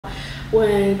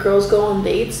when girls go on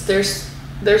dates, there's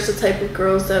the type of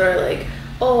girls that are like,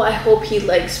 oh, I hope he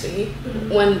likes me.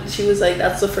 When she was like,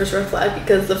 that's the first red flag,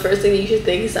 because the first thing you should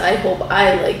think is, I hope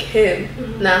I like him,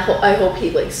 not I hope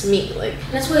he likes me. Like,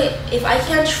 that's why if I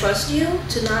can't trust you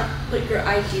to not put your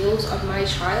ideals on my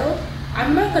child,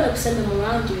 I'm not gonna send them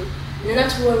around you. And then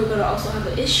that's where we're gonna also have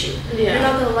an issue. Yeah. You're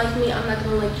not gonna like me, I'm not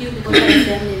gonna like you, because of the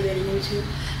family you're getting into.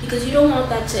 Because you don't want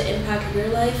that to impact your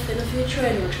life in the future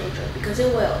and your children, because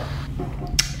it will.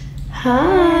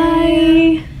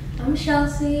 Hi. I'm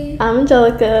Chelsea. I'm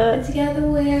Angelica. And together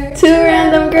we're Two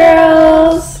Random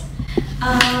Girls.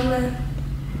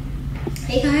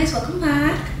 Hey guys, welcome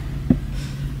back.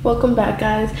 Welcome back,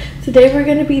 guys. Today we're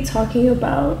going to be talking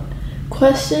about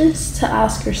questions to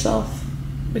ask yourself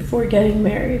before getting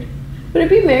married. Would it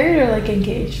be married or like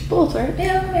engaged? Both, right?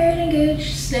 Yeah, married,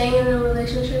 engaged, staying in a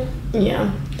relationship.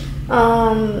 Yeah.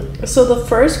 So the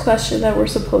first question that we're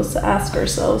supposed to ask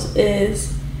ourselves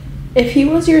is, if he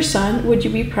was your son, would you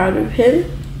be proud of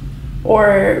him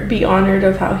or be honored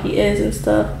of how he is and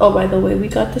stuff? Oh, by the way, we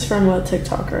got this from a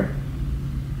TikToker.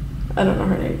 I don't know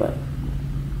her name, but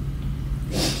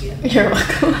Thank you. you're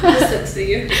welcome. Listens to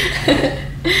you.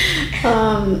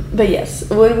 But yes,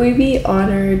 would we be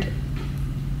honored?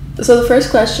 So the first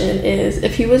question is,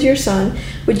 if he was your son,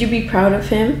 would you be proud of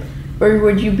him or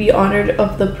would you be honored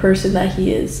of the person that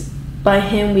he is? By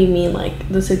him, we mean like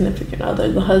the significant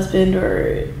other, the husband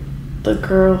or the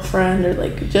girlfriend, or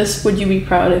like just would you be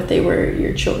proud if they were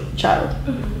your child?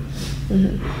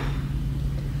 You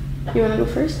want to go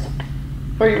first,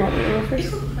 or you want me to go first?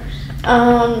 You go first.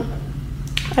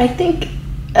 I think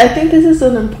this is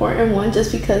an important one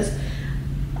just because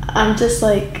I'm just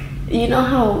like, you know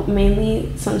how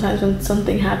mainly sometimes when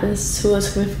something happens to a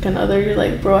significant other, you're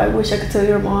like, bro, I wish I could tell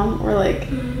your mom, or like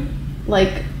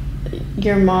like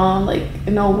your mom, like,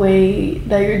 no way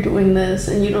that you're doing this,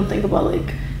 and you don't think about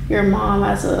like your mom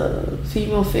as a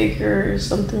female figure or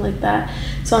something like that.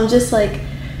 So I'm just like,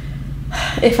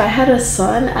 if I had a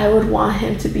son, I would want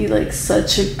him to be like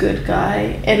such a good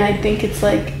guy. And I think it's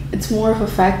like, it's more of a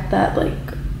fact that like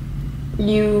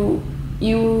you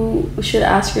should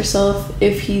ask yourself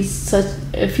if he's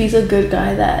a good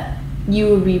guy, that you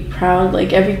would be proud,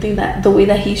 like everything, that the way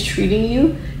that he's treating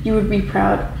you, you would be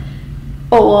proud.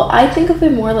 Oh, well, I think of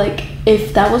it more like,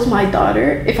 if I was my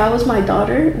daughter,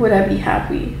 would I be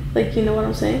happy? Like, you know what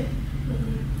I'm saying?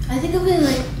 I think of it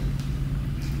like,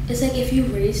 it's like if you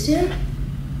raised him,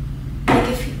 like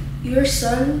if your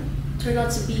son turned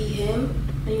out to be him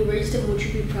and you raised him, would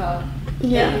you be proud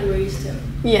that you raised him?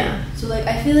 Yeah. So like,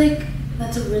 I feel like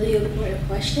that's a really important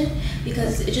question,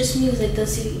 because it just means like,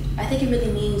 I think it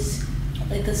really means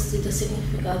like, does the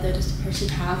significant other, does the person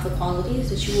have the qualities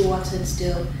that you would want to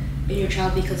instill in your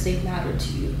child because they matter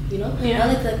to you, you know? Yeah.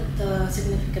 Not like the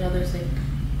significant other's like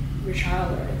your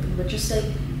child or anything, but just like,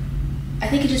 I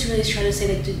think it just really is trying to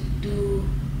say like, do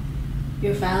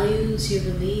your values, your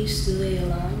beliefs, do they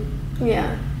align?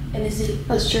 Yeah. And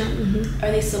That's true.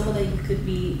 Are they someone that you could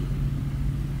be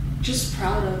just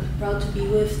proud to be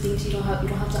with? Things you don't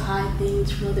have to hide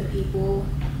things from other people.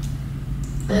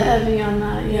 Like, heavy on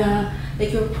that, yeah.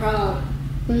 Like you're proud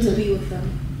to be with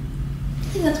them. I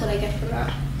think that's what I get from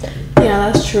that.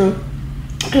 Yeah, that's true.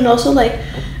 And also like,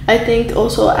 I think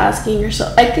also asking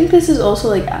yourself, I think this is also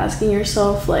like asking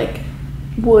yourself like,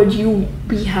 would you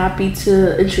be happy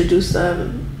to introduce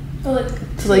them to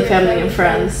like family and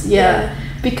friends? Yeah.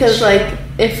 Because like,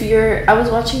 I was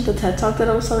watching the TED Talk that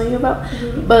I was telling you about,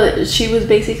 but she was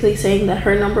basically saying that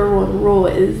her number one rule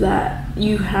is that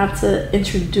you have to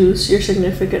introduce your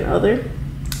significant other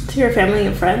to your family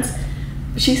and friends.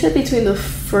 She said between the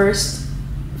first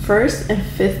and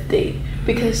fifth date,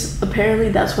 because apparently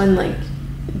that's when like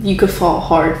you could fall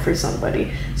hard for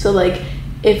somebody. So like,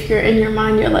 if you're in your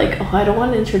mind, you're like, oh, I don't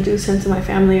want to introduce him to my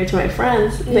family or to my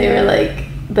friends. They were like,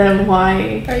 then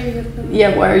why are you with them?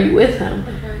 Yeah, why are you with him?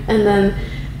 Okay. And then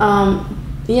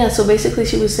so basically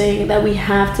she was saying that we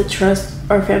have to trust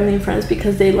our family and friends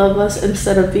because they love us,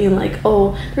 instead of being like,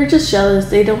 oh, they're just jealous,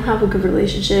 they don't have a good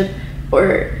relationship.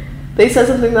 Or they said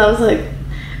something that was like,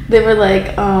 they were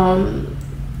like,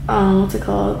 what's it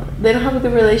called? They don't have a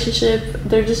good relationship,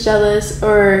 they're just jealous,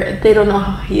 or they don't know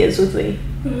how he is with me.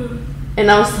 And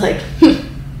I was like,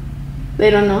 they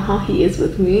don't know how he is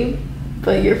with me,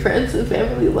 but your friends and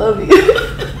family love you.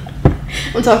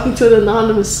 I'm talking to an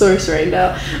anonymous source right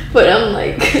now, but I'm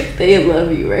like, they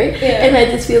love you, right? Yeah. And I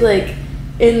just feel like,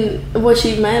 in what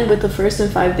she meant with the first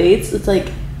and 5 dates, it's like,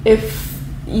 if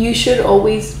you should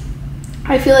always,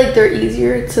 I feel like they're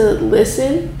easier to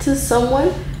listen to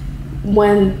someone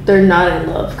when they're not in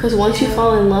love, because once you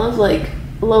fall in love, like,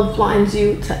 love blinds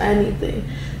you to anything.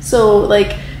 So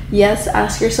like, yes,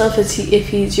 ask yourself, if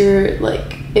he's your,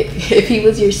 like, if he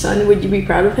was your son, would you be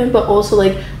proud of him? But also,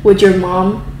 like, would your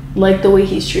mom like the way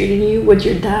he's treating you? Would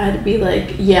your dad be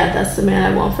like, yeah, that's the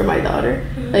man I want for my daughter?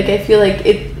 Mm-hmm. Like, I feel like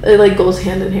it like goes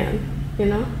hand in hand, you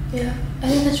know? Yeah, I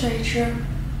think that's very true.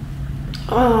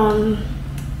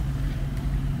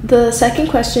 The second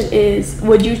question is,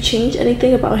 would you change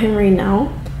anything about him right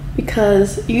now?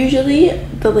 Because usually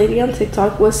the lady on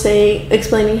TikTok was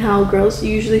explaining how girls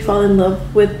usually fall in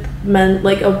love with men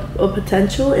like a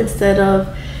potential instead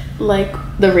of like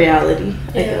the reality,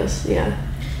 I guess. Yeah.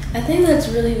 I think that's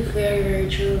really very, very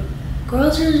true.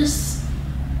 Girls are just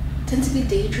tend to be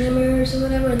daydreamers or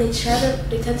whatever, and they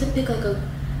tend to pick like a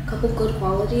couple good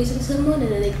qualities in someone,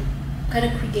 and then they kind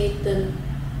of create them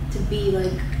to be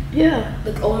like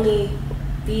only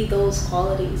be those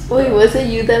qualities. Wait, was it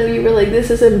you that you were like, this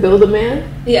isn't Build a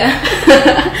Man? Yeah.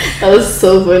 That was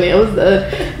so funny. I was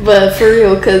dead. But for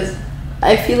real, because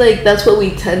I feel like that's what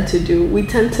we tend to do. We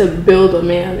tend to build a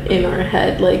man in our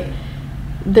head. Like,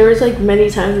 there was like many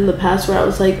times in the past where I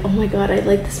was like, oh my god, I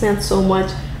like this man so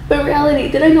much. But in reality,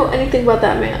 did I know anything about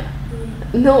that man?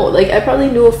 No, like I probably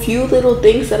knew a few little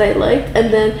things that I liked,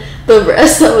 and then the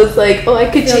rest I was like, oh, I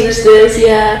could change this,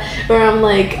 yeah. Or I'm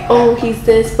like, oh, he's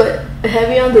this, but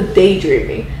heavy on the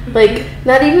daydreaming. Like,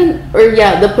 not even, or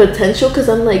yeah, the potential, because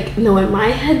I'm like, no, in my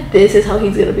head, this is how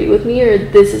he's gonna be with me, or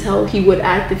this is how he would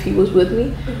act if he was with me.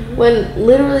 When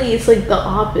literally it's like the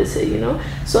opposite, you know?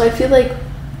 So I feel like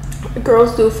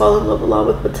girls do fall in love a lot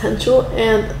with potential.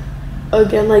 And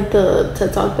again, like the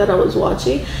TED Talk that I was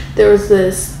watching, there was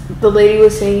the lady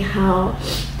was saying how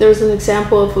there was an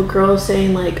example of a girl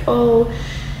saying like, oh,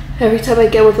 every time I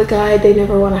get with a guy, they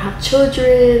never want to have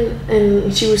children.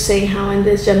 And she was saying how in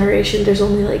this generation there's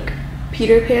only like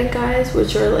Peter Pan guys,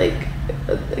 which are like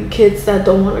kids that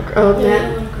don't want to grow up,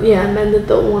 men that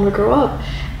don't want to grow up.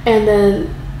 And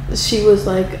then she was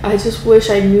like, I just wish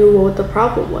I knew what the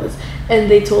problem was. And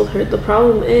they told her the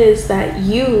problem is that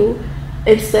you,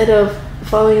 instead of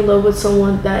falling in love with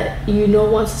someone that you know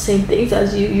wants the same things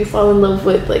as you fall in love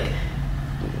with like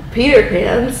Peter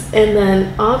Pans, and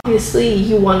then obviously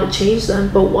you want to change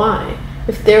them. But why?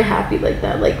 If they're happy like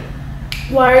that, like,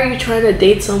 why are you trying to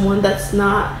date someone that's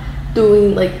not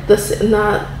doing like this,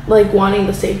 not like wanting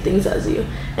the same things as you?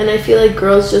 And I feel like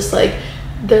girls just like,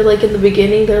 they're like in the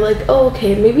beginning they're like, oh,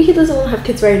 okay, maybe he doesn't want to have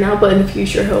kids right now, but in the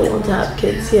future he'll want to have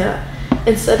kids. Yeah.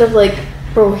 Instead of like,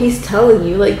 bro, he's telling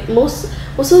you. Like, most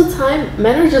of the time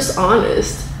men are just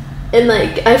honest, and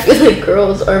like I feel like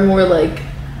girls are more like,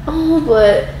 oh,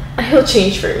 but he'll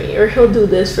change for me, or he'll do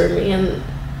this for me. And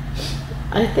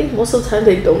I think most of the time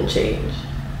they don't change.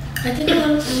 I think a lot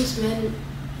of times men,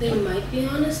 they might be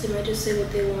honest, they might just say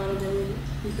what they want, and then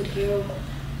we could hear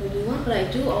what we want. But I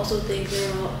do also think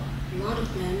there are a lot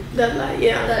of men that lie,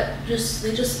 yeah, that they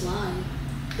just lie.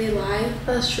 They lie.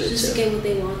 That's true. Just to get what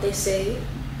they want. They say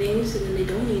things and then they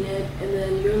don't mean it, and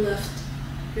then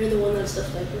you're the one that's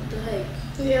left like, what the heck?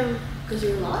 Yeah. Because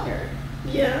you're a liar.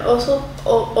 Yeah. Also,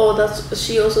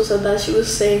 she also said that she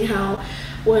was saying how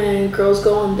when girls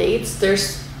go on dates,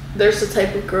 there's the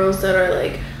type of girls that are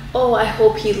like, oh, I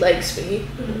hope he likes me.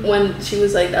 When she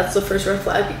was like, that's the first red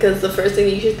flag, because the first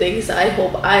thing you should think is, I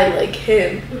hope I like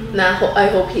him, not I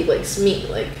hope he likes me.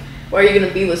 Like, why are you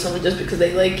gonna be with someone just because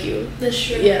they like you? That's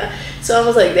true. Yeah. So I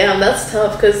was like, damn, that's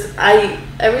tough, because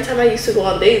every time I used to go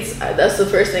on dates, that's the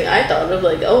first thing I thought of,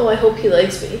 like, oh, I hope he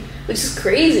likes me, which is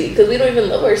crazy because we don't even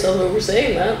love ourselves when we're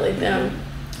saying that. Like, damn.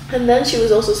 And then she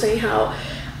was also saying how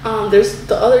there's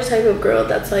the other type of girl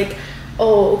that's like,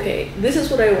 oh, okay, this is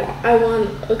what I want. I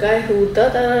want a guy who da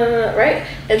da da da, right?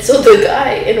 And so the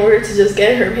guy, in order to just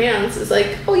get her hands, is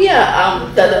like, oh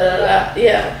yeah, da da da da,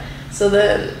 yeah. So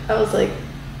then I was like,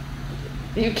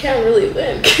 you can't really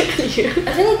win, can you?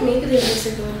 I feel like maybe there's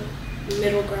like a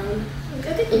middle ground. Like,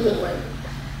 I think you could win.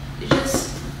 You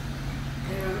just,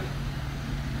 I don't know.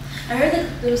 I heard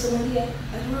that there was a lady, I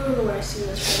don't remember where I seen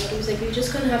this from, but it was like, you're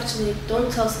just gonna have to, like,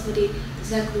 don't tell somebody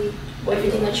exactly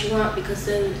everything that you want, because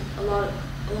then a lot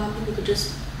of people could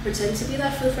just pretend to be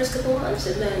that for the first couple of months,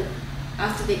 and then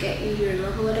after they get you, you're in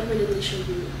love or whatever, then they show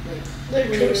you like their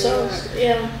true selves.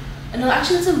 Yeah. And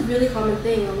actually, that's a really common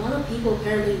thing. A lot of people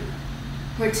apparently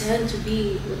pretend to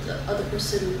be what the other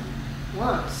person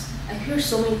wants. I hear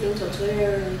so many things on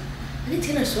Twitter. Like, I think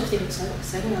Taylor Swift even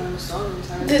sang that on a song one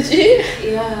time. Did she?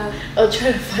 Yeah. I'll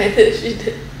try to find it. She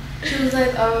did. She was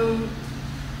like, I'll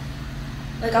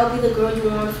be the girl you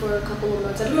want for a couple of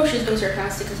months. I don't know if she's being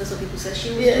sarcastic because that's what people said she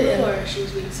was doing, or if she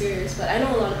was being serious, but I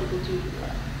know a lot of people do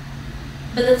that.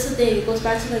 But that's the thing, it goes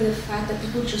back to like the fact that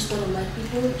people just want to like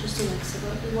people, just to like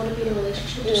someone. They want to be in a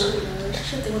relationship, just to be in a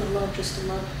relationship. They want to love just to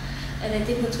love. And I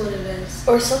think that's what it is.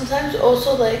 Or sometimes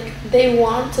also like they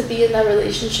want to be in that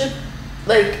relationship,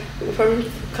 like from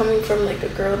coming from like a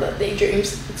girl that daydreams.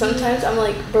 Sometimes I'm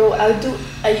like, bro,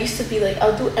 I used to be like,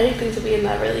 I'll do anything to be in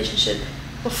that relationship,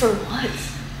 but for what?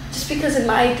 Just because in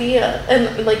my idea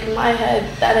and like in my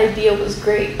head that idea was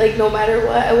great. Like no matter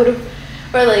what, I would have,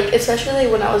 or like especially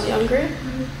when I was younger,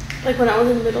 like when I was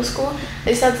in middle school, I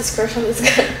used to have this crush on this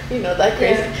guy. You know, that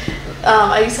crazy. Yeah.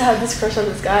 I used to have this crush on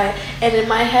this guy, and in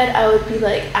my head, I would be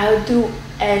like, I would do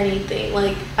anything.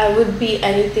 Like, I would be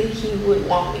anything he would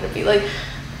want me to be. Like,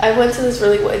 I went to this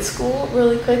really white school,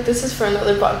 really quick. This is for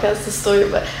another podcast, the story,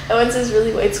 but I went to this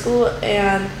really white school,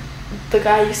 and the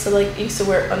guy used to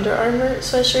wear Under Armour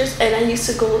sweatshirts, and I used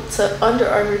to go to Under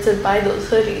Armour to buy those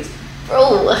hoodies.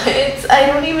 Bro, what? I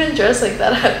don't even dress like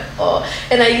that at all.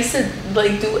 And I used to,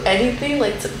 like, do anything,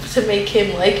 like, to make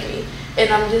him like me.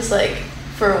 And I'm just like,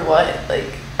 for what?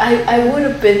 Like, I would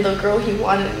have been the girl he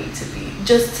wanted me to be,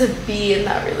 just to be in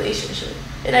that relationship.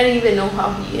 And I didn't even know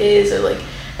how he is or, like,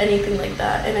 anything like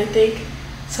that. And I think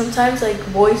sometimes,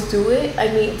 like, boys do it, I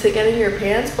mean, to get in your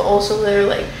pants, but also they're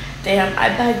like, damn, I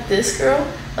bagged this girl.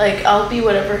 Like, I'll be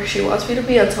whatever she wants me to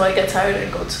be until I get tired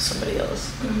and go to somebody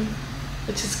else.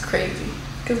 Which is crazy.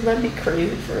 Because that'd be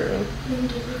crazy for real.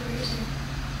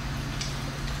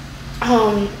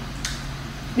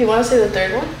 You want to say the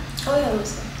third one? Oh yeah,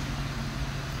 let's go.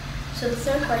 So the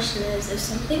third question is, if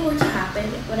something were to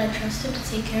happen, would I trust him to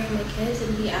take care of my kids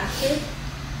and be active?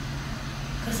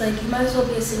 Because like, you might as well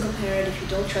be a single parent if you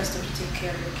don't trust him to take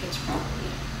care of your kids properly.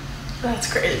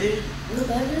 That's crazy. No,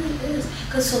 that really is.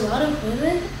 Because a lot of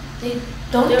women, they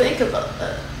don't think about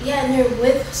that. Yeah, and they're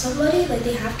with somebody, like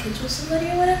they have kids with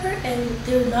somebody or whatever, and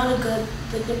they're not a good,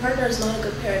 like their partner is not a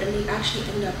good parent, and they actually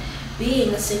end up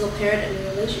being a single parent in a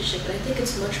relationship. And I think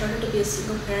it's much harder to be a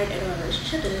single parent in a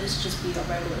relationship than it is to just be a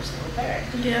regular single parent.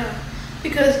 Yeah,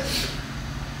 because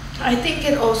I think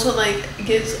it also like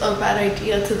gives a bad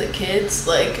idea to the kids.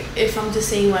 Like if I'm just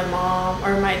seeing my mom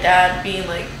or my dad being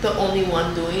like the only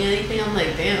one doing anything, I'm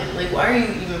like, damn, like why are you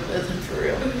even with him for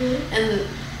real? And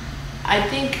I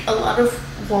think a lot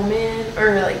of women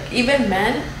or like even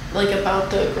men, like about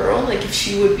the girl, like if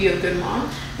she would be a good mom,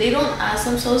 they don't ask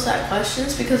themselves that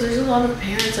questions because there's a lot of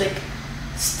parents like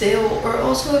still, or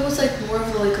also it was like more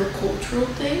of like a cultural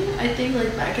thing. I think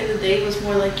like back in the day it was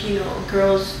more like, you know,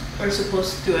 girls are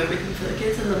supposed to do everything for the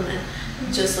kids and the men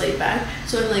just lay back.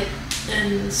 So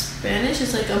in Spanish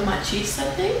it's like a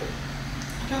machista thing.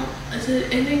 I don't, is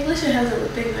it in English it has a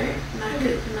thing, right?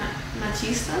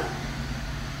 Machista?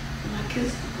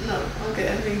 No, okay,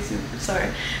 I'm being super sorry.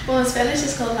 Well, in Spanish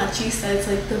it's called machista. It's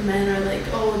like the men are like,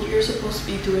 oh, you're supposed to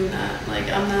be doing that.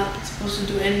 Like, I'm not supposed to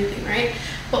do anything, right?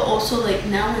 But also, like,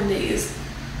 nowadays,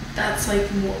 that's like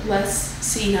less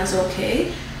seen as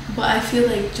okay. But I feel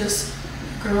like just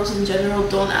girls in general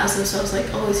don't ask themselves, like,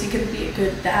 oh, is he gonna be a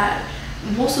good dad?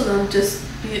 Most of them just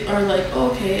are like,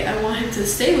 oh, okay, I want him to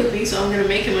stay with me, so I'm gonna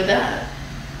make him a dad.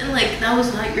 And, like, that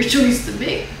was not your choice to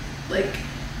make. Like,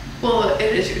 well,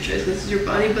 it is your choice because it's your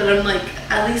body, but I'm like,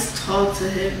 at least talk to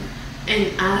him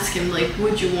and ask him, like,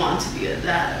 would you want to be a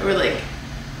dad? Or like,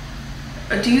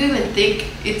 or do you even think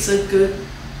it's a good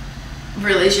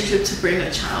relationship to bring a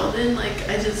child in? Like,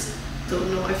 I just don't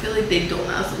know. I feel like they don't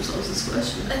ask themselves this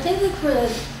question. I think like for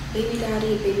like baby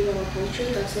daddy, baby mama culture,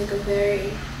 that's like a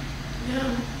very,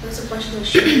 that's a question that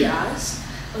should be asked.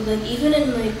 But like even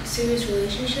in like serious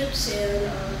relationships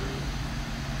and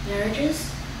marriages,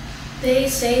 they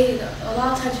say a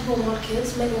lot of times people want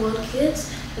kids, men want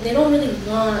kids, but they don't really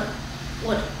want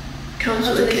what comes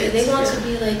with the kids. They want to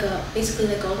be like a, basically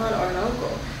like a aunt or an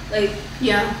uncle. Like,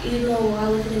 even though while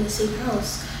living in the same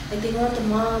house, like they want the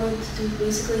mom to do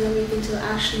basically everything to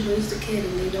actually raise the kid,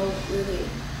 and they don't really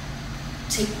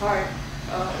take part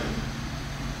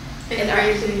in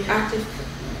active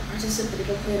participant. They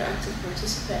don't play an active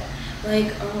participant.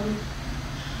 Like,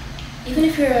 even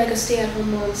if you're like a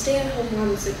stay-at-home mom is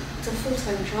like, it's a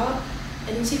full-time job,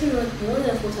 and it's even like more than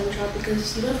a full-time job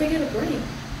because you never get a break.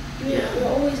 You're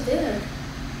always there.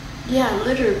 Yeah,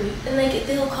 literally. And like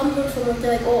they'll come home from work,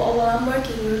 they're like, oh well, I'm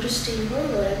working, you're just staying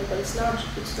home or whatever. But it's not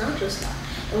just that.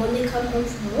 And when they come home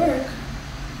from work,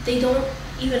 they don't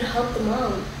even help the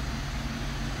mom.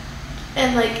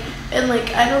 And like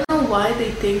I don't know why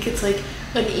they think it's like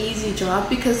an easy job,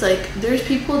 because like there's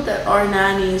people that are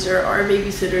nannies or are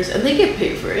babysitters and they get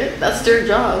paid for it. That's their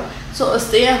job. So a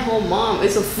stay-at-home mom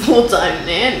is a full-time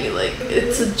nanny. Like,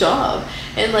 it's a job.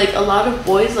 And like a lot of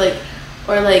boys like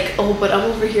are like, oh, but I'm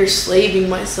over here slaving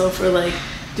myself or like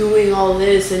doing all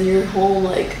this and you're home,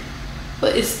 like,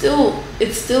 but it's still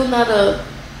not a,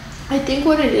 I think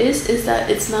what it is that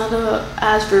it's not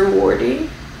as rewarding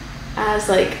as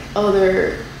like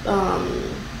other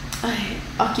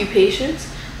occupations.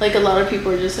 Like a lot of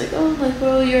people are just like, oh, like,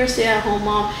 well, you're a stay-at-home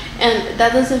mom, and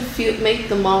that doesn't make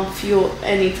the mom feel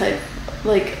any type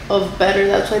like of better.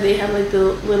 That's why they have like the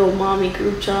little mommy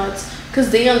group chats,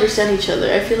 because they understand each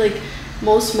other. I feel like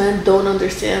most men don't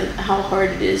understand how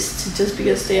hard it is to just be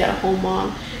a stay-at-home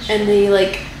mom, and they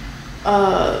like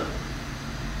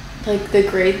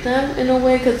degrade them in a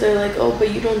way, because they're like, oh,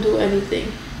 but you don't do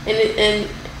anything, and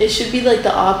it should be like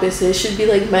the opposite. It should be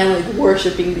like men like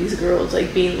worshiping these girls,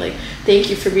 like being like,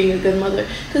 thank you for being a good mother,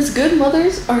 because good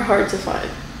mothers are hard to find.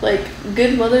 Like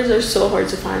good mothers are so hard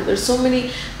to find. There's so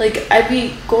many. Like I'd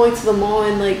be going to the mall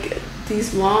and like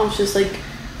these moms just like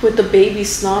with the baby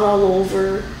snot all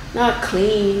over, not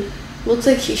clean. Looks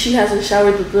like she hasn't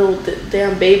showered the little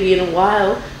damn baby in a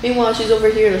while. Meanwhile, she's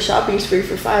over here in a shopping spree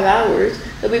for 5 hours.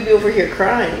 The baby over here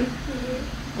crying.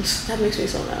 That makes me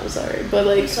so mad. I'm sorry, but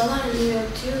like. I saw that in New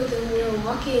York too. That we were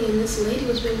walking and this lady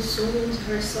was being so mean to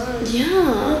her son. Yeah. I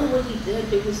don't know what he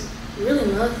did. It was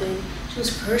really nothing. She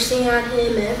was cursing at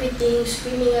him and everything,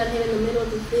 screaming at him in the middle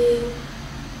of the thing,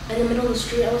 in the middle of the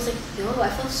street. I was like, yo, I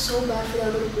felt so bad for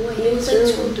that little boy. He was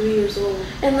like 2 or 3 years old.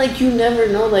 And like you never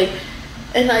know, like,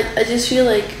 and I just feel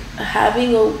like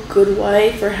having a good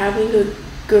wife, or having a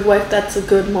good wife that's a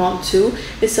good mom too,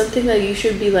 is something that you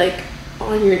should be like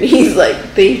on your knees, like,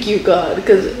 thank you God,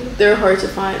 because they're hard to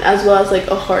find, as well as like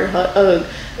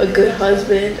a good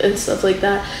husband and stuff like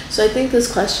that. So I think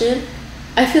this question,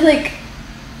 I feel like,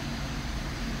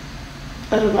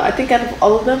 I don't know, I think out of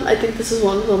all of them, I think this is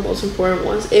one of the most important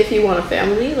ones. If you want a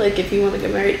family, like if you want to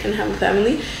get married and have a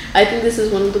family, I think this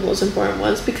is one of the most important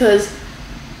ones, because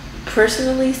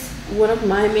personally, one of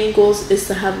my main goals is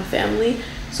to have a family.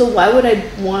 So why would I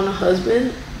want a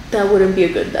husband that wouldn't be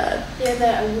a good dad? Yeah,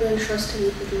 that I wouldn't trust to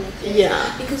live with my kids.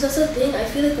 Yeah. Because that's the thing. I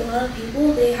feel like a lot of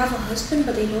people, they have a husband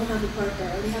but they don't have a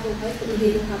partner, or they have a wife but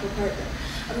they don't have a partner.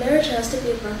 A marriage has to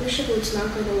be a partnership, or it's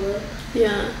not going to work.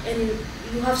 Yeah. And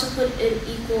you have to put in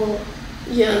equal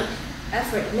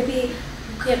effort. Maybe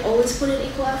you can't always put in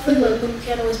equal effort, but when you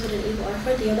can't always put in equal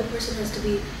effort, the other person has to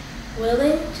be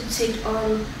willing to take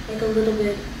on like a little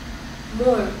bit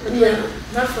more, but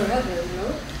like not forever, you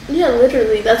know? Yeah,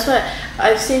 literally. That's why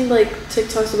I've seen like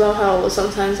TikToks about how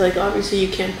sometimes like obviously you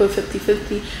can't put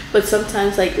 50-50, but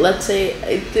sometimes like let's say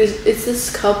it's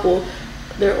this couple,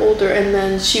 they're older, and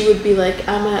then she would be like,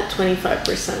 I'm at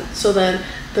 25%. So then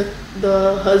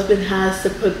the husband has to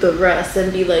put the rest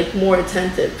and be like more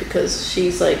attentive, because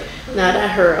she's like not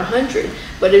at her 100.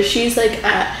 But if she's like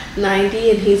at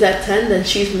 90 and he's at 10, then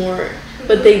she's more.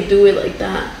 But they do it like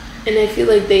that. And I feel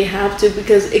like they have to,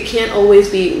 because it can't always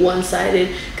be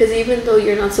one-sided. Because even though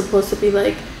you're not supposed to be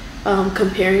like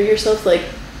comparing yourself, like,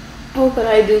 oh, but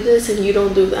I do this and you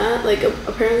don't do that. Like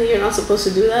apparently you're not supposed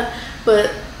to do that.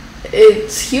 But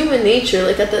it's human nature.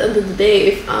 Like at the end of the day,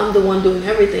 if I'm the one doing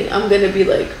everything, I'm gonna be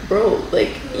like, bro,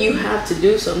 like you have to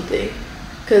do something.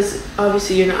 Because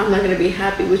obviously I'm not gonna be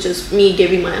happy with just me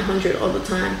giving my 100 all the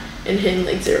time and him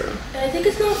like 0. And I think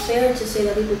it's not fair to say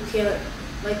that people can't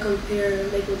like compare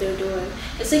like what they're doing.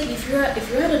 It's like if you're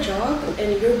at a job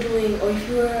and you're doing, or if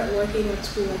you're working at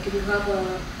school, like if you have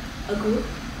a group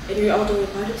and you're all doing a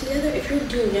project together, if you're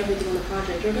doing everything on the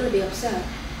project, you're gonna be upset.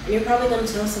 And you're probably gonna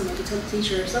tell someone, to tell the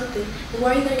teacher or something. Then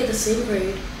why are you gonna get the same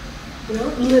grade? You know?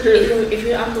 Literally. If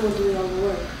you're I'm the one doing all the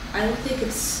work. I don't think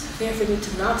it's fair for me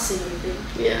to not say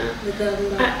anything. Yeah.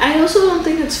 Like, I also don't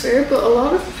think it's fair, but a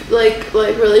lot of like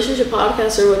relationship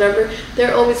podcasts or whatever,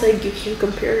 they're always like, you can't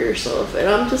compare yourself, and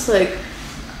I'm just like,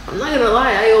 I'm not gonna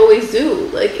lie, I always do.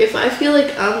 Like if I feel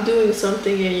like I'm doing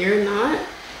something and you're not,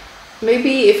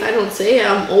 maybe if I don't say it,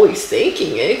 I'm always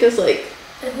thinking it, because like.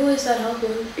 And who is that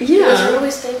helping? Yeah. Because you're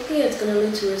always thinking, it's gonna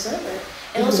lead to resentment.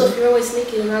 And also, if you're always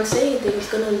thinking and not saying anything, it's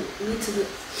gonna lead to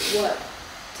what?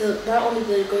 To not only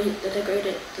the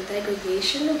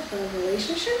degradation of the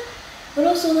relationship, but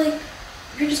also like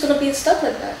you're just gonna be stuck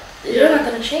like that. You're not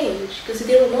gonna change because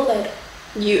they don't know that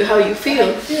how you feel. How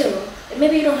you feel. And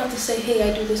maybe you don't have to say,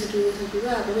 hey, I do this, I do this, I do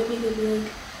that. But maybe you could be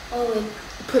like, oh,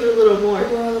 like put a little more, a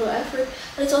little effort.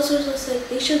 And it's also just like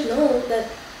they should know that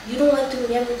you don't like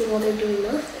doing everything while they're doing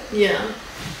nothing. Yeah,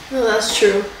 no, that's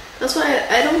true. That's why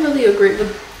I don't really agree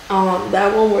with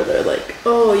that one where they're like,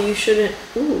 oh, you shouldn't.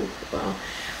 Ooh, wow.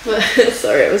 But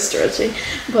sorry, I was stretching.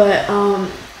 But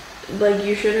like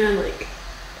you shouldn't like.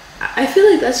 I feel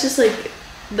like that's just like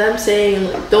them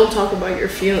saying like, don't talk about your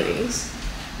feelings.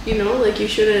 You know, like you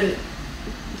shouldn't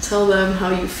tell them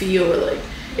how you feel, or like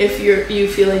if you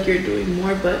feel like you're doing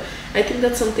more. But I think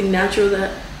that's something natural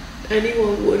that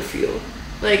anyone would feel,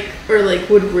 like, or like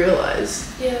would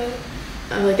realize. Yeah.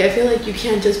 like I feel like you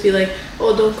can't just be like,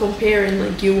 oh, don't compare, and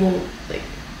like you won't like.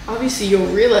 Obviously,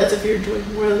 you'll realize if you're doing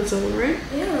more than someone, right?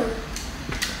 Yeah.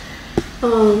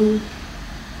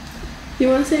 You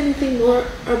want to say anything more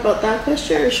about that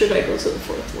question, or should I go to the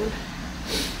fourth one?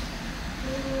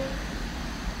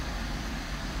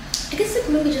 I guess like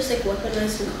maybe just like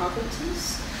weaponizing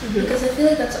conferences, because I feel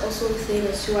like that's also a thing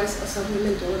as to why some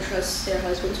women don't trust their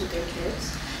husbands with their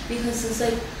kids, because it's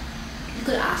like you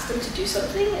could ask them to do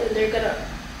something and they're gonna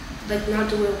like not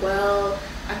do it well,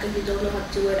 act like they don't know how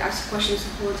to do it, ask questions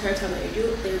the whole entire time that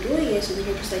they're doing it, so then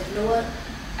you're just like, you know what,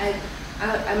 I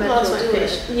might as well do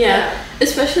it. Yeah,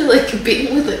 especially like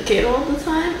being with a kid all the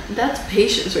time. That's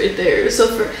patience right there.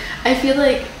 So I feel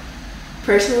like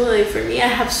personally, for me, I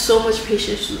have so much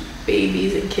patience with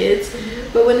babies and kids,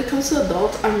 but when it comes to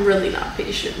adults, I'm really not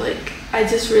patient. Like I'm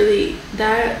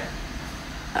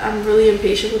really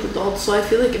impatient with adults. So I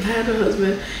feel like if I had a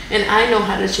husband and I know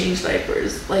how to change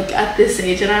diapers, like at this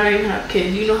age, and I don't even have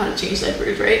kids, you know how to change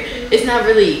diapers, right? It's not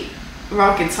really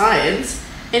rocket science.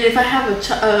 And if I have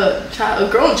a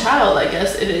grown child, I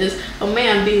guess it is, a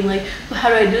man being like, well, how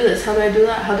do I do this? How do I do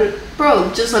that?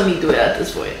 Bro, just let me do it at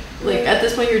this point. Like, at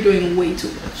this point, you're doing way too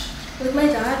much. With my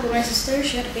dad, with my sister,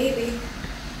 she had a baby.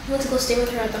 He went to go stay with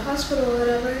her at the hospital or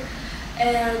whatever.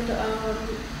 And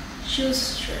she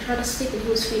was trying to sleep and he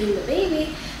was feeding the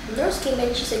baby. The nurse came in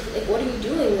and she's like, what are you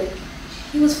doing? Like,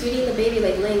 he was feeding the baby,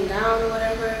 like, laying down or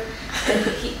whatever. And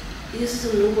this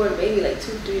is a newborn baby, like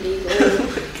 2-3 days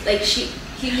old. Like,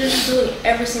 he was just doing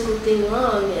every single thing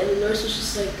wrong, and the nurse was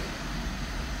just like,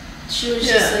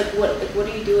 just like, what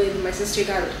are you doing? And my sister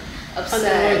got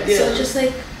upset. So just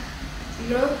like, you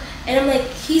know, and I'm like,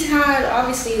 he's had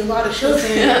obviously a lot of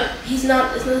children. It's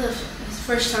not his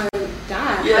first time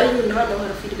dad. How do you not know how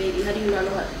to feed a baby? How do you not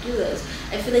know how to do this?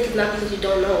 I feel like it's not because you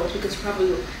don't know, it's because you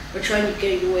probably were trying to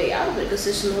get your way out of it, because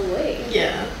there's no way.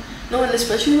 Yeah. No, and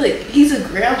especially like he's a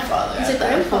grandfather. He's a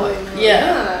grandfather now.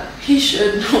 Yeah. He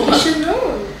should know. He should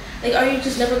know. Like, are you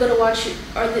just never gonna watch it?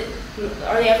 Are they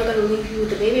ever gonna leave you with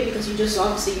the baby because you just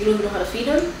obviously you don't even know how to feed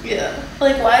him? Yeah.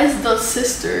 Like, why is the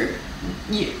sister,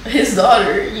 his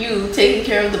daughter, you taking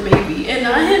care of the baby and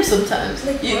not him sometimes?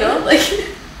 Like, you know, like.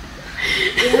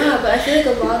 Yeah, but I feel like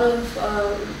a lot of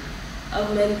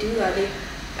men do that. They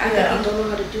act like they don't know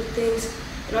how to do things,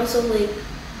 and also like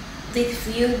they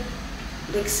feel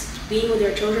like being with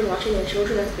their children, watching their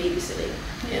children as babysitting.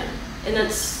 Yeah. And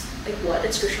that's like what?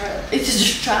 It's your child. It's your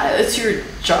child. It's your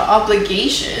job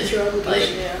obligation. It's your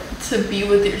obligation, to be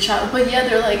with your child. But yeah,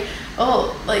 they're like,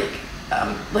 oh, like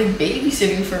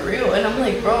babysitting for real. And I'm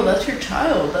like, bro, that's your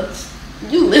child.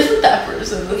 You live with that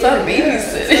person. That's not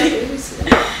babysitting.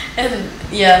 And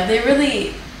yeah, they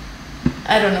really,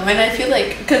 I don't know. And I feel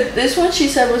like, because this one she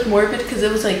said was morbid because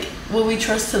it was like, will we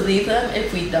trust to leave them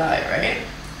if we die, right?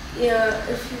 Yeah,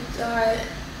 if you die.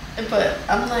 But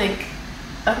I'm like,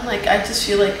 I just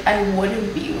feel like I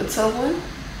wouldn't be with someone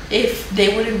if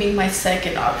they wouldn't be my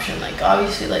second option. Like,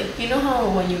 obviously, like, you know how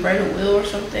when you write a will or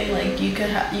something, like, you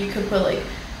could put, like,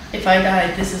 if I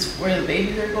die, this is where the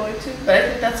babies are going to. But I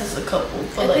think that's as a couple.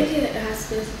 But I think it has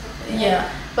to be as a couple. Yeah.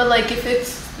 But, like, if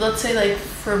it's, let's say, like,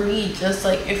 for me, just,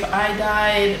 like, if I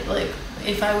died, like,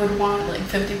 if I would want, like,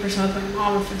 50% with my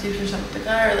mom or 50% with the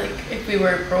guy, or, like, if we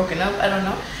were broken up, I don't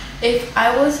know. If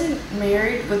I wasn't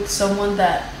married with someone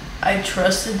that I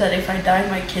trusted that if I died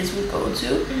my kids would go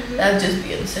to, that'd just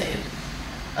be insane.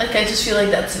 Like, I just feel like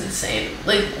that's insane.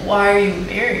 Like, why are you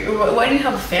married? Or why do you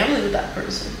have a family with that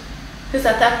person? Because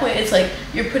at that point, it's like,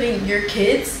 you're putting your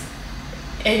kids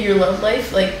and your love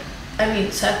life, like, I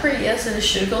mean, separate, yes, and it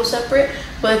should go separate,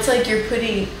 but it's like you're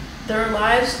putting their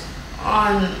lives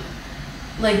on,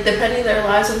 like, depending their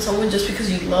lives on someone just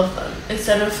because you love them,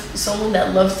 instead of someone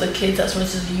that loves the kids as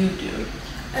much as you do.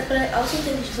 But I also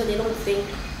think it's just that they don't think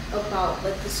about,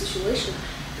 like, the situation.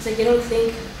 It's like they don't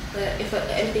think that if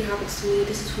anything happens to me,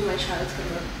 this is who my child's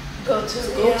gonna go to.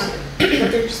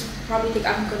 But they just probably think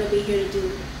I'm gonna be here to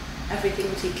do everything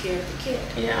to take care of the kid.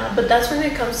 Yeah, but that's when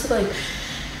it comes to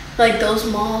like those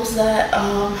moms that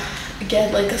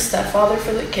get like a stepfather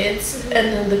for the kids, and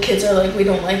then the kids are like, we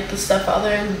don't like the stepfather,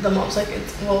 and the mom's like,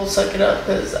 well, suck it up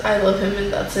because I love him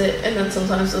and that's it. And then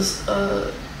sometimes those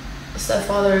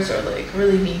stepfathers are like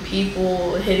really mean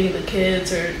people, hitting the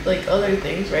kids or like other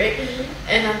things, right?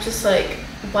 And I'm just like,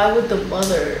 why would the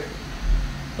mother,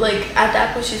 like, at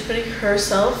that point she's putting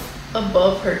herself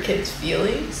above her kids'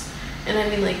 feelings. And I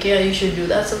mean, like, yeah, you should do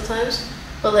that sometimes,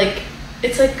 but like,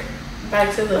 it's like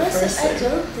back to the first thing. I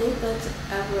don't think that's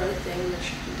ever a thing that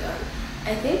should be done.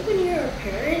 I think when you're a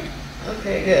parent,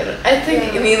 Okay, good. I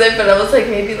think Yeah. neither, but I was like,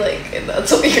 maybe like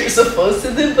that's what you're supposed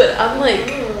to do. But I'm like,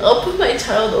 Mm. I'll put my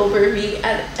child over me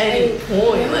at any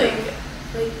point. Yeah.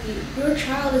 Like, Your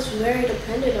child is very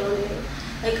dependent on you.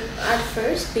 Like at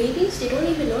first, babies, they don't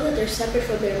even know that they're separate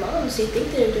from their moms. They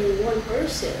think they're one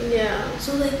person. yeah,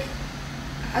 So like,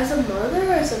 as a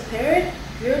mother, as a parent,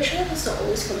 your child has to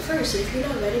always come first. And if you're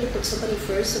not ready to put somebody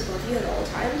first above you at all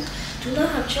times, do not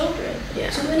have children. Yeah.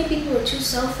 Too many people are too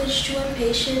selfish, too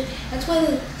impatient. That's why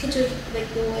the kids are like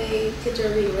the way kids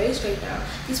are being raised right now.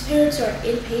 These parents are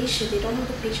impatient. They don't have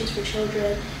the patience for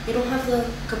children. They don't have the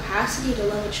capacity to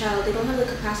love a child. They don't have the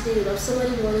capacity to love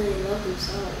somebody more than they love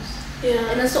themselves. yeah.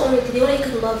 And that's the only thing. They only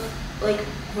can love like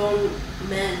grown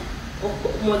men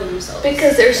more than themselves.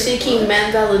 Because they're Like, seeking what?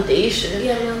 man validation.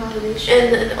 Yeah, man validation.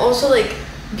 And then also like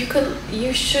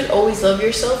you should always love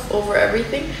yourself over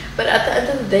everything. But at the end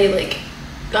of the day, like,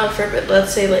 God forbid,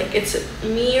 let's say like it's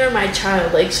me or my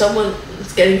child, like someone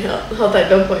is getting held at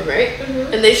gunpoint, right?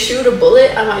 Mhm. And they shoot a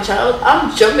bullet at my child,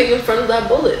 I'm jumping in front of that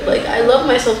bullet. Like I love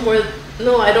myself more.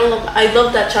 No, I don't love. I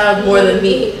love that child more than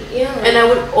me. Yeah. And I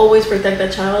would always protect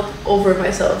that child over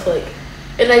myself. Like,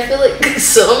 and I feel like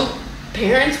some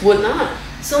parents would not.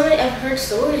 I've heard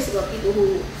stories about people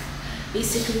who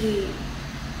basically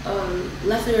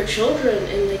left their children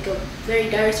in like a very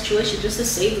dire situation just to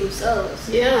save themselves.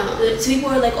 Yeah. So people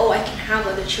are like, oh, I can have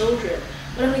other children.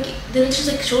 But I'm like, then it's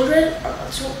just like children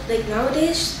are so like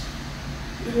nowadays.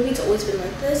 Maybe it's always been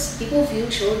like this. People view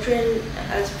children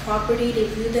as property. They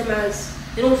don't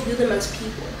view them as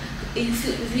people. If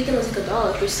you view them as like a doll,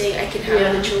 if you're saying I can have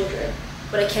other children,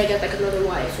 but I can't get like another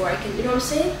wife, or I can, you know what I'm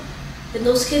saying? Then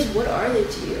those kids, what are they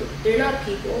to you? They're not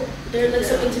people. They're like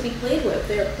something to be played with.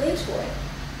 They're a play toy.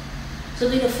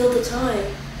 Something to fill the time.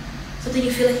 Something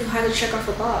you feel like you had to check off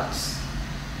a box.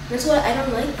 That's why I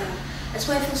don't like that. That's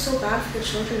why I feel so bad for the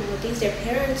children nowadays. Their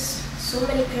parents, so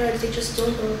many parents, they just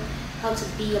don't know how to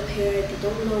be a parent. They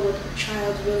don't know what a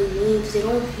child really means. They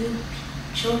don't view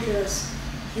children as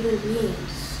human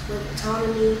beings with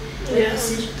autonomy,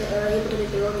 that are able to make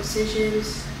their own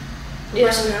decisions,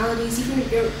 personalities. Even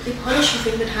they punish you for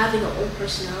even having your own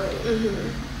personality.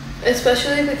 Mm-hmm.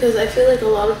 Especially because I feel like a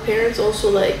lot of parents also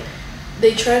like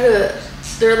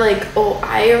they're like, oh,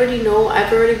 I already know,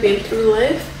 I've already been through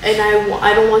life, and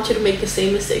I don't want you to make the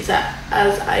same mistakes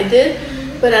as I did.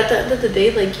 Mm-hmm. But at the end of the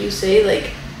day, like you say,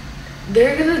 like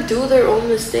they're gonna do their own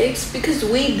mistakes because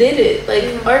we did it.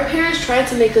 Like our parents tried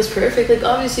to make us perfect. Like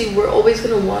obviously we're always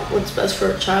gonna want what's best for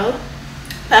a child.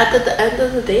 But at the end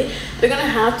of the day, they're gonna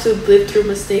have to live through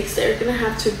mistakes. They're gonna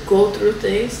have to go through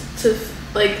things to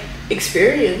like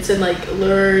experience and like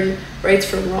learn rights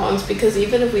from wrongs. Because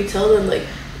even if we tell them like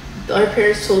our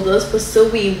parents told us, but still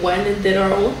we went and did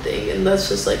our own thing, and that's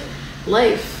just like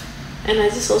life. And I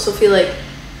just also feel like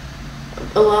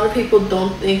a lot of people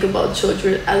don't think about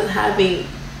children as having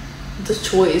the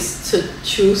choice to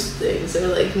choose things. They're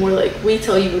like more like we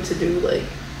tell you what to do. Like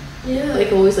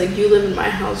like always like you live in my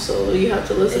house, so you have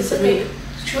to listen to me.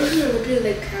 Children are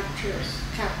literally like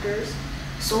captors,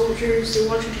 soldiers. They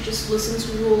want you to just listen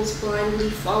to rules blindly,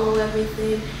 follow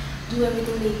everything, do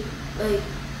everything they like.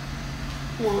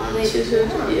 They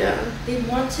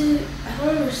want to. I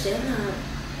don't understand that.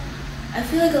 I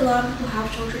feel like a lot of people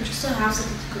have children just to have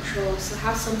something to control, to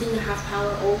have something to have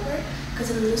power over.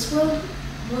 Because in this world,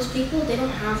 most people, they don't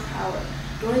have power.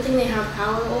 The only thing they have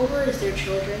power over is their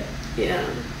children. Yeah.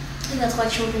 And that's why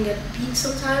children get beat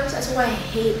sometimes. That's why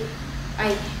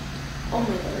oh my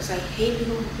goodness, I hate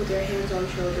people who put their hands on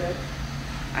children.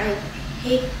 I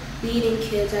hate beating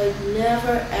kids. I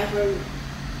never ever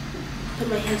put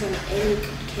my hands on any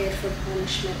kid for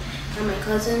punishment. And my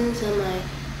cousins and my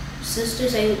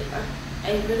sisters, I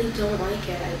really don't like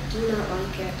it. I do not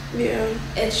like it. Yeah.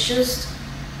 It's just,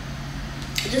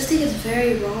 I just think it's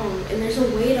very wrong. And there's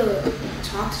a way to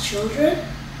talk to children.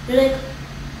 They're like,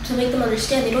 to make them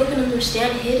understand. They don't even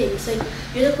understand hitting. It's like,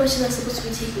 you're the person that's supposed to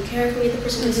be taking care of me, the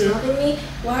person that's loving me.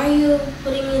 Why are you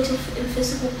putting me in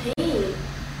physical pain?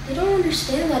 They don't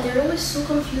understand that. They're always so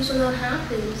confused when that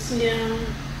happens. Yeah.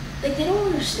 Like, they don't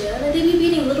understand. And they be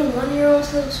beating little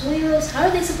 1-year-olds, little 2-year-olds. How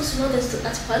are they supposed to know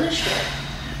that's punishment?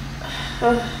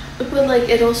 But like,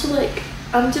 it also like,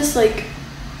 I'm just like,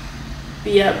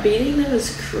 yeah, beating them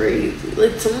is crazy.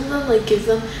 Like some of them like give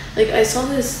them, like I saw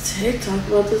this TikTok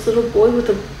about this little boy with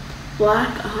a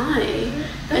black eye.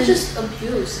 That's just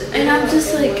abuse. And I'm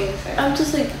just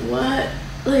like, what?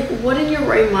 Like, what in your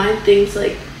right mind thinks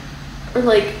like, or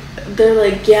like, they're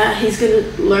like, yeah, he's gonna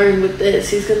learn with this.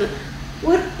 He's gonna,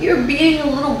 what? You're beating a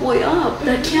little boy up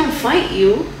that can't fight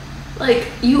you. Like,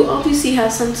 you obviously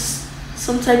have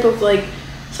some type of like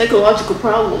psychological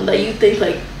problem that you think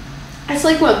like, It's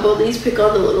like when bullies pick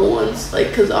on the little ones, like,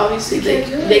 because obviously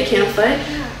they can't fight.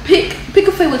 Yeah. Pick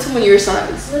a fight with someone your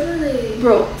size. Literally.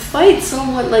 Bro, fight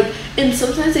someone, like, and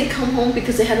sometimes they come home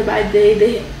because they had a bad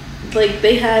day.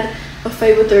 They had a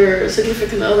fight with their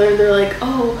significant other, and they're like,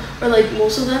 oh, or like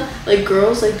most of them, like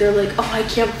girls, like they're like, oh, I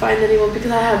can't find anyone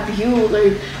because I have you,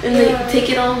 like, and they take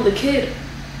it on the kid.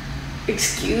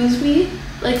 Excuse me?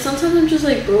 Like, sometimes I'm just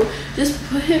like, bro, just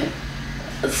put him.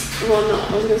 Well, no,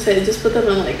 I was gonna say just put them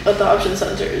in like adoption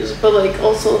centers, but like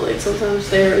also like sometimes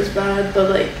there is bad,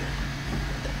 but like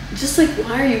just like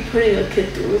why are you putting a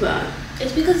kid through that?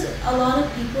 It's because a lot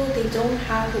of people, they don't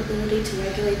have the ability to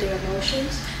regulate their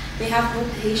emotions. They have no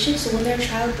patience, so when their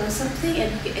child does something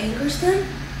and it angers them,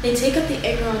 they take up the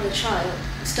anger on the child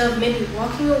instead of maybe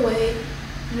walking away,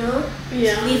 you know,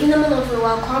 Yeah. leaving them alone for a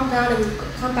while, calm down and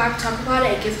come back, talk about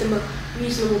it, and give them a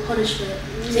reasonable punishment.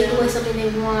 Take away something they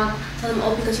want, tell them,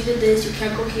 oh, because you did this, you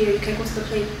can't go here, you can't go to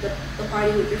the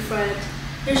party with your friends.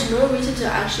 There's no reason to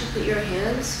actually put your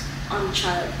hands on the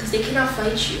child because they cannot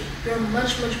fight you. You're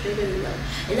much, much bigger than them.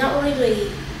 And not only do they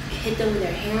hit them with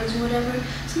their hands or whatever,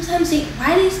 sometimes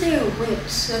why is there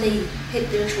whips that they hit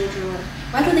their children with?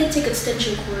 Why do they take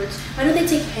extension cords? Why do they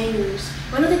take hangers?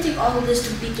 Why do they take all of this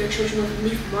to beat their children with and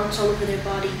leave marks all over their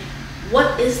body?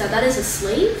 What is that? That is a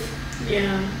slave?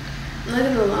 Yeah. I'm not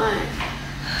gonna lie.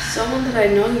 Someone that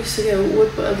I know used to get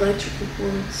whipped with electrical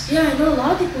cords. Yeah, I know a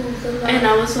lot of people who've done that. And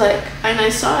I was like, and I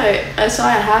saw it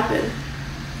happen.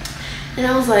 And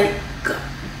I was like, God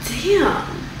damn.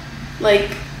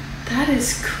 Like, that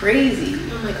is crazy.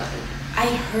 Oh my god. I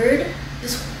heard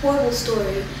this horrible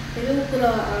story. Maybe we'll put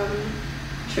a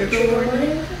trigger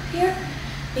warning up here.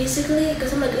 Basically,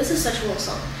 because I'm like, this is sexual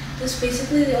assault. This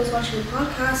basically, I was watching a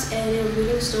podcast and they were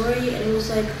reading a story and it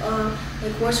was like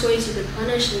worst ways you've been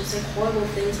punished, and it's like horrible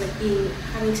things like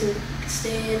having to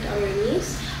stand on your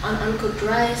knees on uncooked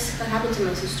rice. That happened to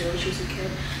my sister when she was a kid.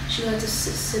 She had to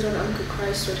sit on uncooked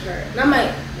rice with her. Not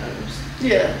my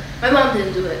Yeah. My mom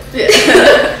didn't do it. Yeah.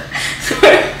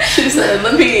 She said,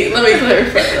 let me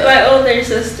clarify that. My older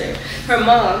sister, her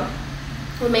mom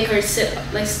would make her sit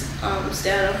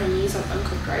stand on her knees on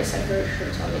uncooked rice. I heard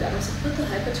her tell me that. I was like, what the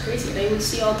heck? That's crazy. And I would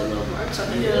see all the little marks on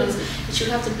her knees, and she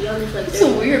would have to be on there for like. It's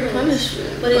a weird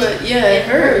punishment, but it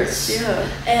hurts. Yeah.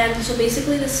 And so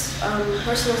basically, this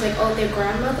person was like, oh, their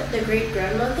great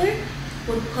grandmother,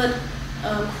 would put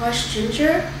crushed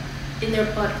ginger in their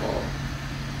butthole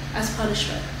as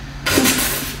punishment.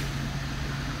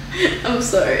 I'm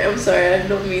sorry, I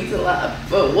don't mean to laugh,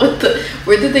 but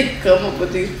where did they come up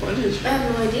with these punishments? I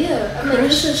have no idea. I'm like,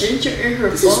 crushed ginger in her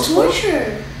this is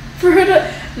torture. For her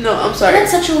to, no, I'm sorry.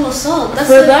 That's sexual assault. That's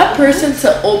for that person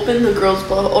to open the girl's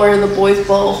butt or the boy's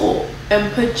butthole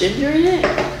and put ginger in it,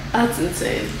 that's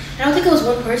insane. I don't think it was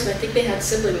one person. I think they had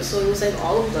siblings, so it was like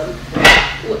all of them.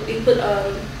 They put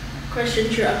crushed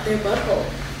ginger up their butthole.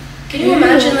 Can you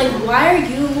imagine, like, why are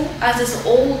you, as this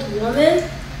old woman,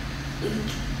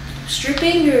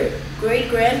 stripping your great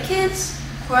grandkids,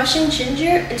 crushing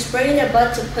ginger, and spraying their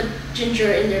butt to put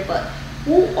ginger in their butt?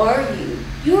 Who are you?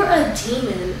 You're a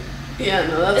demon. Yeah,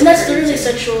 no, that's And that's crazy. literally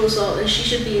sexual assault, and she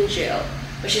should be in jail,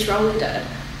 but she's probably dead.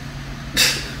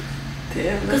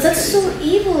 Damn. Because that's so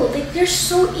evil. They're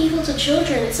so evil to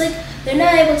children. It's like they're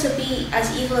not able to be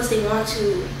as evil as they want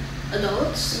to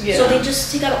adults. Yeah. So they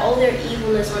just take out all their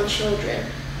evilness on children.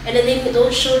 And then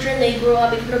those children, they grow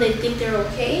up, even though they think they're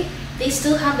okay, they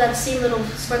still have that same little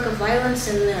spark of violence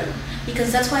in them.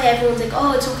 Because that's why everyone's like,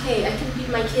 oh, it's okay, I can beat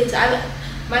my kids.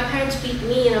 My parents beat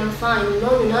me and I'm fine.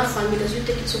 No, you're not fine because you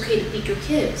think it's okay to beat your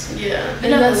kids. Yeah,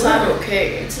 and that's not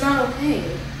okay. It's not okay.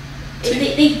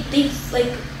 They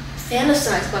like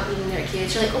fantasize about beating their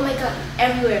kids. You're like, oh my god,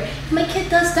 everywhere. If my kid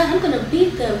does that, I'm gonna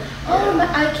beat them. Oh,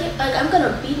 I can't. Like, I'm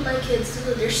gonna beat my kids.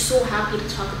 They're so happy to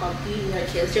talk about beating their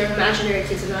kids. Their imaginary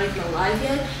kids are not even alive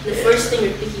yet. The first thing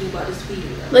you're thinking about is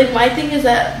beating them. Like, my thing is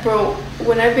that, bro,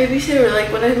 when I babysit or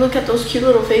like when I look at those cute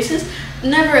little faces,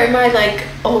 never am I like,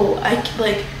 oh, I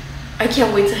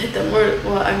can't wait to hit them. Or,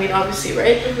 well, I mean, obviously,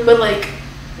 right? Mm-hmm. But like,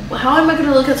 how am I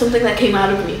gonna look at something that came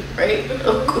out of me, right?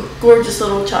 A gorgeous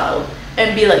little child,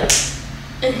 and be like,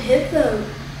 and hit them.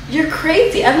 You're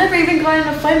crazy. I've never even gotten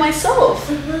in a fight myself.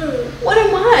 Mm-hmm. What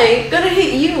am I gonna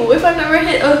hit you if I've never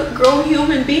hit a grown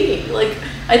human being? Like,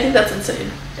 I think that's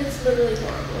insane. It's literally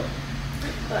horrible.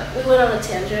 But we went on a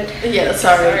tangent. Yeah,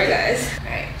 sorry. Sorry, guys.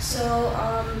 Alright, so,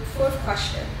 fourth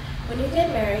question. When you get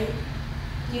married,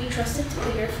 do you trust it to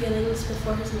put your feelings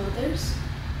before his mother's?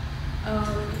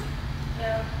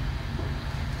 Yeah.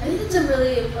 I think it's a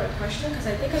really important question because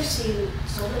I think I've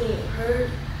heard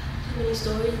so many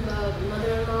stories about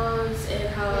mother-in-laws and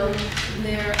how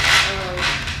they're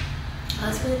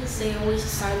husbands, they always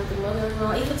side with the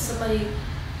mother-in-law. Even somebody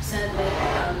said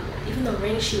like even the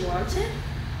ring she wanted,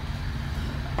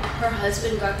 her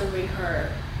husband got the ring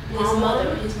his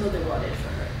mother wanted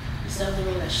for her instead of the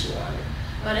ring that she wanted.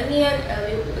 But in the end,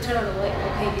 it turned out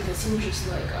okay because he was just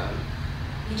like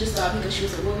he just thought because she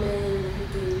was a woman and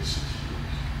everything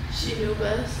she knew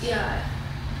best. Yeah.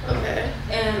 Okay.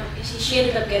 And she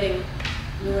ended up getting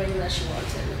the ring that she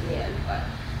wanted in the end. But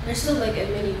there's still like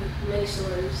many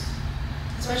stories,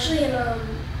 especially in I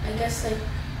guess like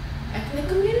ethnic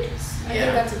communities. I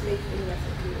think that's a big thing in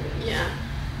ethnic communities. Yeah.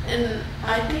 And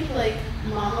I think like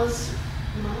Mommas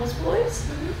boys,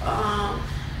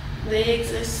 they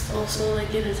exist also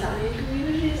like in Italian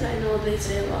communities. I know they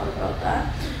say a lot about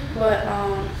that, but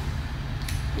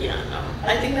yeah, no,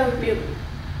 I think that would be a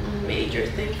major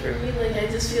thing for me. Like I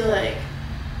just feel like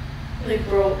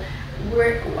bro,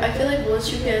 I feel like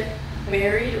once you get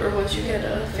married or once you get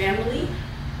a family,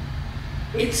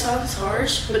 it sounds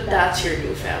harsh, but that's your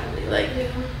new family.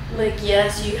 Like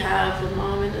yes, you have a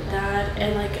mom and a dad,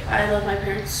 and like I love my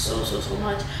parents so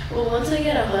much. But once I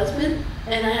get a husband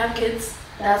and I have kids,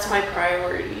 that's my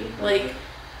priority. Like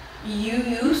you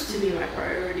used to be my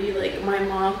priority. Like my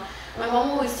mom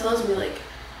always tells me like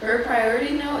her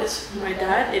priority now is my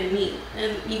dad and me.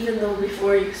 And even though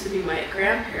before it used to be my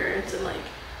grandparents and like.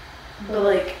 But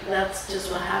like that's just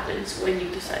what happens when you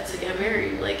decide to get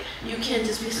married. Like you can't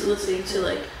just be listening to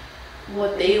like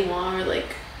what they want or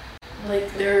like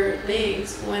their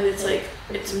things when it's like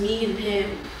it's me and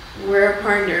him. We're a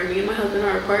partner. Me and my husband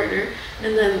are a partner.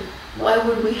 And then why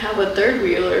would we have a third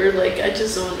wheeler? Like I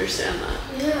just don't understand that.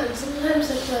 Yeah, and sometimes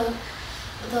like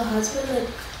the husband like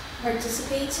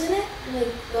participates in it,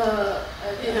 like the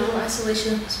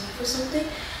isolation of his wife or something.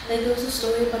 Like there was a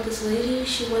story about this lady.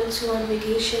 She went to on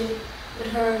vacation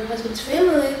with her husband's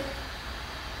family,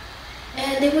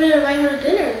 and they wouldn't invite her to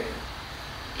dinner.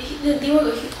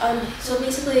 So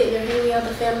basically they're hanging out.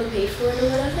 The family paid for it or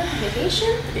whatever,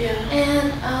 vacation. Yeah.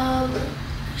 And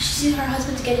she sees her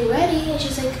husband's getting ready, and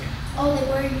she's like, "Oh, like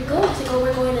where are you going?" He's like, "Oh,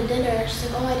 we're going to dinner." She's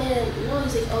like, "Oh, I didn't know."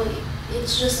 He's like, "Oh,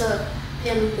 it's just a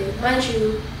family thing." Mind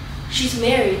you, she's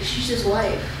married. She's his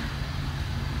wife.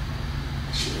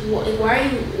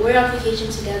 We're on vacation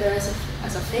together as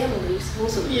a family,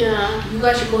 supposedly. Yeah. You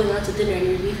guys are going out to dinner and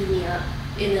you're leaving me out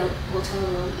in the hotel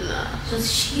room. Nah. So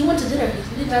he went to dinner.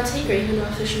 He did not take her, even though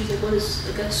after she was like, what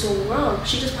is like, so wrong?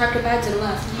 She just packed her bags and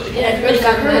left. And everybody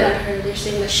got mad at her. They're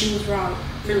saying that she was wrong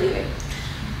for leaving.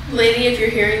 Lady, if you're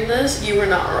hearing this, you were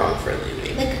not wrong for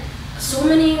leaving. Like, so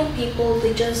many people,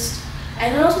 they just...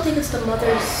 And I also think it's the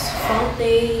mother's fault.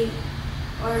 They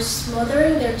are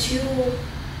smothering. They're too...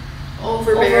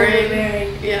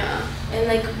 Overbearing. Yeah. And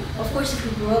like, of course, if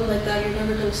you grow up like that, you're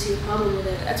never gonna see a problem with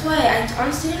it. That's why I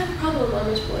honestly have a problem with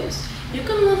Mommas boys. You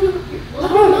can love your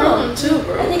mom too,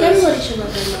 bro. I think everybody should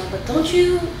love their mom, but don't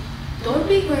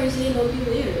be crazy and don't be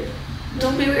weird.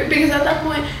 Don't be weird because at that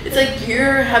point, it's like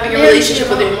you're having a relationship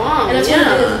with your mom. And that's what it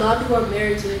is. A lot of people are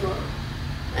married to their mom,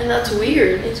 and that's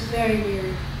weird. It's very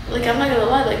weird. Like I'm not gonna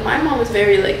lie, like my mom is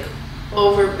very like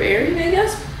overbearing, I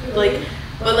guess. Like.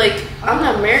 But, like, I'm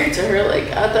not married to her.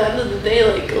 Like, at the end of the day,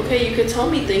 like, okay, you can tell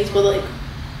me things, but, like,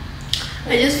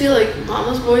 I just feel like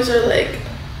Mommas boys are, like,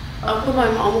 I'll put my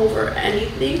mom over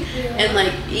anything. Yeah. And,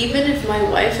 like, even if my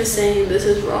wife is saying this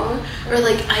is wrong, or,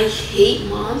 like, I hate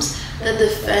moms that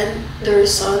defend their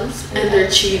sons and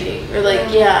they're cheating. Or, like,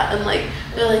 and, like,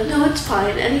 they're like, no, it's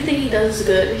fine. Anything he does is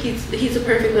good. He's a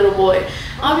perfect little boy.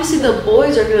 Obviously, the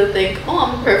boys are going to think, oh,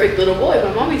 I'm a perfect little boy.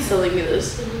 My mommy's telling me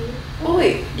this. Mm-hmm. Oh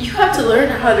wait, you have to learn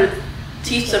how to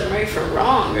teach them right from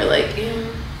wrong, or like,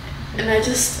 and I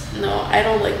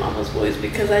don't like Mommas boys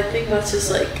because I think that's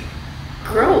just like,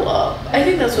 grow up. I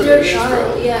think that's what you're it is,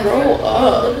 bro. Yeah, grow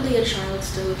up. You're literally a child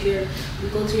still. If you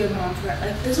go to your mom for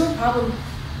like, there's no problem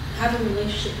having a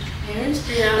relationship with your parents,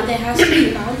 but there has to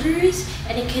be boundaries,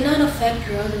 and it cannot affect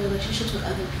your other relationships with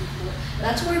other people.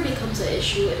 That's where it becomes an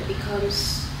issue. It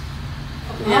becomes.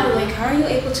 Like, how are you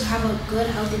able to have a good,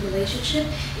 healthy relationship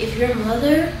if your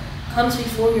mother comes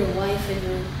before your wife and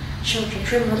your children?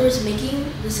 If your mother is making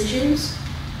decisions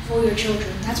for your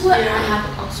children, that's what I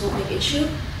have also a big issue.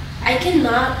 I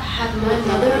cannot have my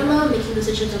mother-in-law making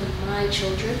decisions on my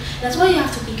children. That's why you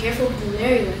have to be careful who you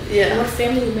marry with. And what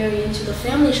family you marry into. The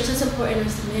family is just as important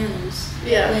as the man is.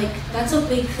 Like, that's a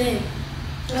big thing.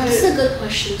 That's a good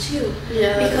question too.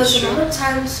 Because a lot of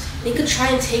times they could try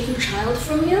and take your child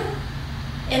from you.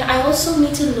 And I also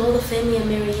need to know the family I'm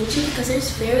marrying into because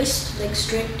there's very like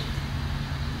strict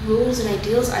rules and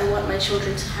ideals I want my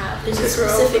children to have. There's a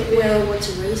specific way I want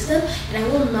to raise them, and I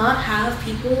will not have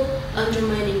people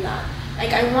undermining that.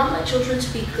 Like, I want my children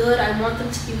to be good. I want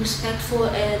them to be respectful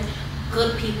and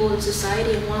good people in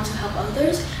society and want to help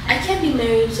others, I can't be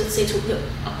married, let's say, to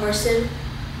a person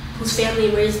whose family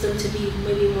raised them to be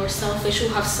maybe more selfish, who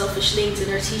have selfish things, and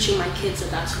they're teaching my kids that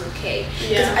that's okay.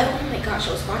 Because oh my gosh,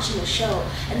 I was watching the show,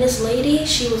 and this lady,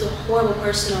 she was a horrible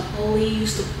person, a bully,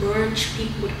 used to burn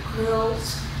people with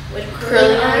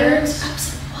curling irons. I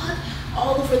was like, what?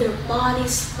 All over their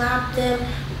bodies, slap them,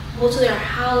 go to their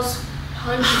house,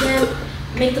 punch them,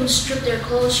 make them strip their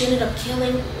clothes. She ended up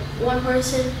killing one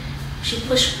person. She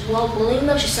pushed, while bullying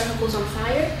them, she set her clothes on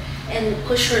fire and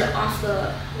pushed her off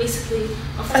the, basically,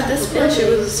 off the At this point, she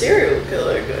was a serial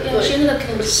killer. Yeah, she ended up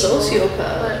killing a sociopath.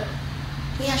 But,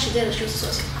 yeah, she did. She was a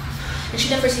sociopath. And she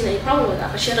never seen any problem with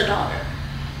that, but she had a daughter.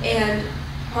 And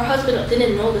her husband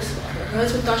didn't know this about her. Her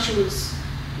husband thought she was,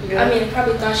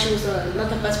 probably thought she was not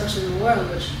the best person in the world,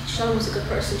 but she thought she was a good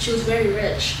person. She was very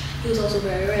rich. He was also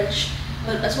very rich.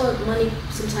 But that's why money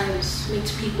sometimes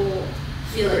makes people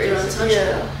feel like they're untouchable.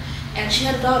 Yeah. And she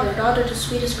had a daughter, the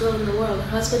sweetest girl in the world. Her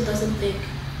husband doesn't think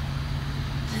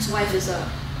his wife is a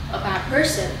bad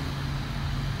person.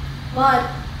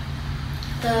 But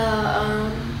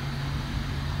the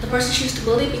person she used to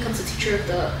bully becomes a teacher of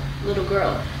the little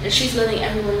girl. And she's letting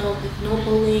everyone know, like, no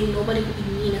bullying, nobody would be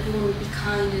mean, everyone would be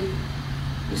kind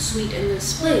and sweet in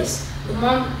this place. The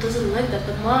mom doesn't like that.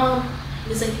 The mom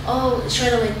is like,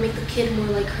 trying to like make the kid more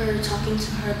like her, talking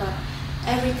to her about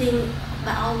everything,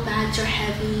 but all bags are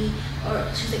heavy,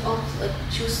 or she's like,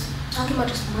 she was talking about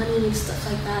just money and stuff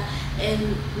like that,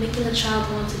 and making the child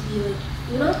want to be like,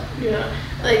 Yeah,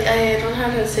 like I don't know how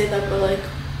to say that, but like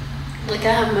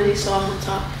I have money, so I'm on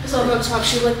top. So I'm on top.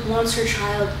 She like wants her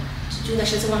child to do that.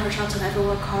 She doesn't want her child to ever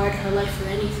work hard in her life for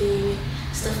anything,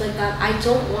 stuff like that. I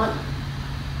don't want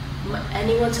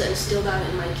anyone to instill that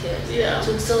in my kids. Yeah.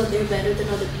 To instill that they're better than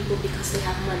other people because they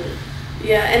have money.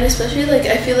 Yeah, and especially like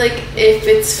I feel like if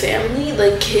it's family,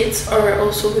 like kids are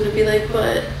also gonna be like,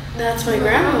 but that's my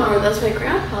grandma or that's my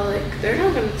grandpa. Like they're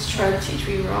not gonna try to teach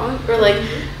me wrong, or like,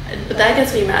 but that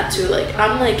gets me mad too. Like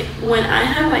I'm like, when I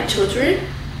have my children,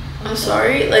 I'm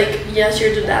sorry. Like yes,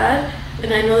 you're the dad,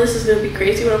 and I know this is gonna be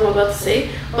crazy what I'm about to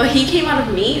say, but he came out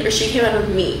of me or she came out of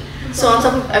me. So on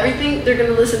top of everything, they're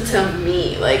gonna listen to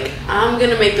me. Like I'm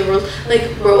gonna make the rules.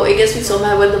 Like bro, it gets me so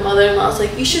mad when the mother-in-law is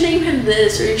like, you should name him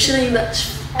this or you should name that.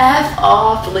 F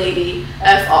off, lady.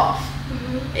 F off.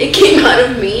 Mm-hmm. It came out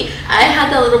of me. I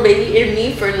had that little baby in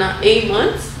me for 8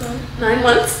 months. 9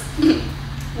 months.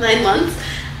 9 months.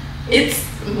 It's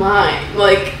mine.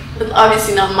 Like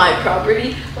obviously not my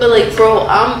property, but like bro,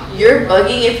 you're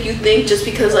bugging if you think just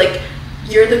because like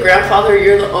you're the grandfather,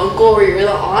 you're the uncle, or you're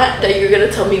the aunt, that you're gonna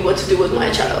tell me what to do with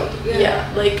my child. Yeah,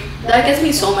 like that gets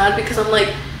me so mad because I'm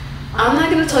like, I'm not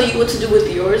gonna tell you what to do with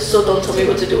yours, so don't tell me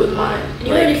what to do with mine.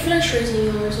 You already finished raising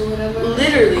yours or whatever.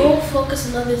 Literally. Go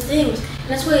focus on other things. And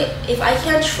that's why if I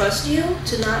can't trust you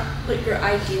to not put your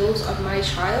ideals on my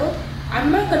child,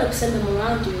 I'm not gonna send them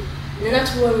around you. And then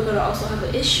that's where we're gonna also have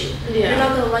an issue. Yeah. You're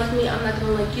not gonna like me, I'm not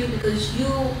gonna like you because you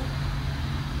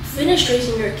finished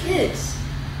raising your kids.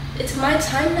 It's my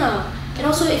time now. And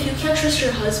also, if you can't trust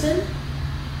your husband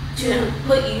to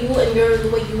put you and the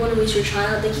way you want to raise your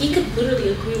child, like he could literally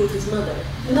agree with his mother.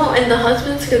 No, and the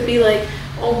husbands could be like,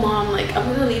 oh mom, like I'm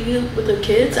gonna leave you with the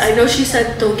kids. I know she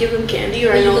said don't give them candy,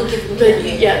 or I know, give them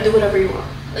candy. Yeah, do whatever you want.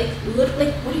 Like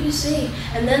what do you say?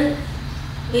 And then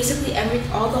basically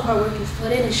all the hard work you've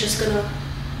put in is just gonna.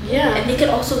 Yeah. And they could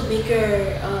also make your,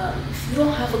 if you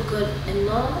don't have a good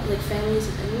in-law, like families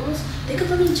and in-laws, they could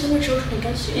really turn their children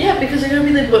against you. Yeah, because they're gonna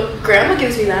be like, but grandma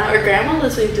gives me that, or grandma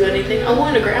lets me do anything. I'm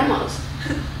going to grandma's.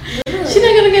 Really? She's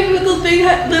not gonna give me those big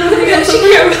little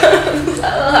heels.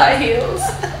 High heels.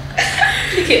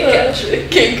 You can't catch me.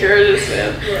 Can't courage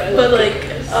man. But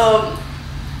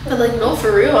like no,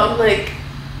 for real. I'm like,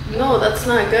 no, that's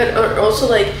not good. Or also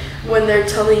like when they're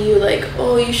telling you like,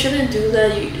 oh, you shouldn't do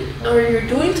that, or you're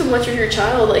doing too much with your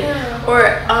child, like,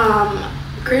 or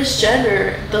Kris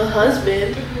Jenner, the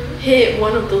husband, hit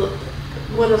one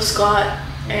of Scott,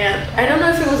 and I don't know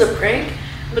if it was a prank,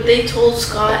 but they told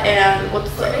Scott and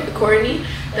Courtney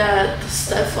that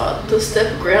the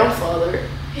step grandfather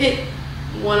hit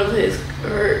one of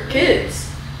her kids,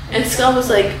 and Scott was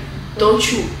like,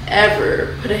 don't you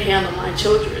ever put a hand on my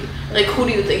children. Like, who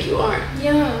do you think you are?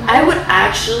 Yeah. I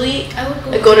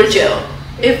would go to jail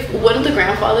if one of the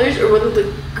grandfathers or one of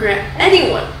the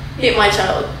anyone hit my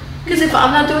child. Because if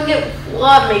I'm not doing it,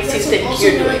 what makes you think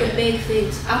you're doing it? That's big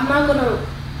things. I'm not gonna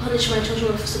punish my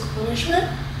children with physical punishment.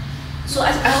 So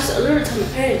I also literally tell my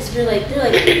parents. They're like,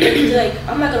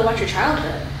 I'm not gonna watch your child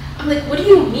then. I'm like, what do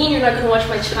you mean you're not gonna watch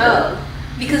my child?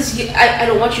 Because I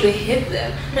don't want you to hit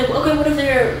them. I'm like, okay, what if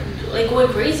they're like going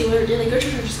crazy? They're like, your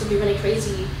children are just gonna be running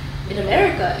crazy in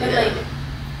America. And Yeah. like,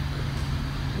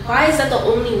 why is that the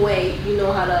only way you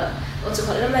know how to, what's it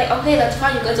called? And I'm like, okay, that's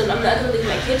fine, you guys. I'm not gonna leave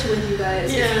my kids with you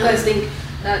guys if Yeah. you guys think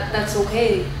that that's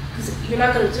okay, because you're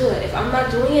not gonna do it. If I'm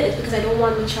not doing it, it's because I don't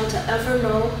want my child to ever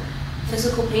know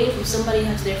physical pain from somebody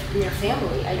that's in their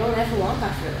family. I don't ever want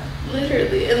that for them.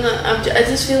 Literally. And I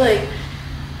just feel like,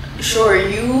 sure,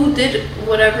 you did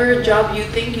whatever job you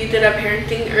think you did at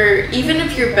parenting, or even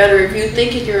if you're better, if you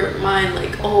think in your mind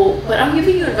like, oh, but I'm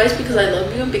giving you advice because I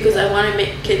love you and because I want to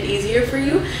make it easier for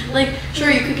you, like,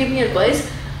 sure, you could give me advice,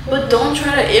 but don't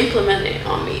try to implement it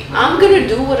on me. I'm gonna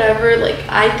do whatever like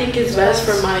I think is best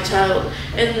for my child.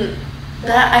 And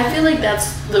that, I feel like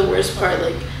that's the worst part.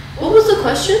 Like, what was the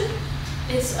question?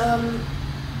 It's about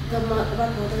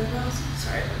mother-in-laws.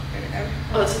 Sorry,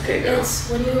 Oh, it's okay, girl. it's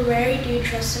when you were married, do you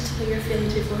trust him to put your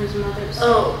feelings before his mother's?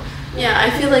 Oh, yeah, I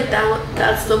feel like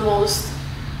that's the most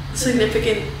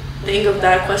significant thing of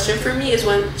that question for me, is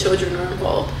when children are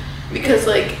involved. Because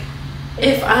like,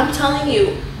 if I'm telling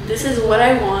you this is what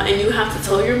I want and you have to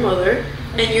tell your mother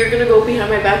and you're gonna go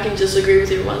behind my back and disagree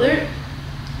with your mother,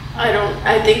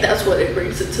 I think that's what it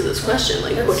brings into this question.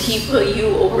 Like, would he put you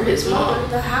over his mom?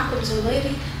 That happens. A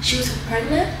lady, she was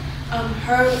pregnant.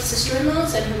 Her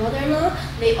sister-in-laws and her mother-in-law,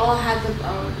 they all had the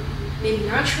maybe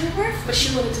natural birth, but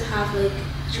she wanted to have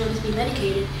she wanted to be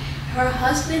medicated. Her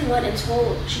husband went and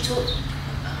told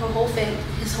her whole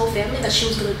his whole family, that she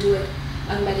was gonna do it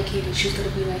unmedicated. She was gonna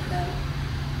be like that,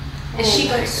 and she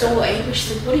got so angry.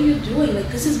 She's like, "What are you doing? Like,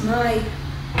 this is my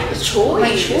choice.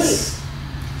 My choice."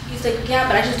 He's like, "Yeah,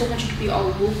 but I just don't want you to be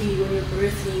all whoopy when you're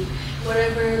birthing,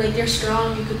 whatever. Like, they're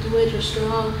strong. You could do it. You're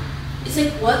strong." It's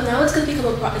like, what? Now it's gonna become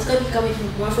it's gonna become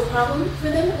even more of a problem for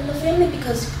them in the family,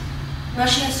 because now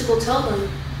she has to go tell them,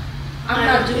 "I'm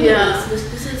not doing this.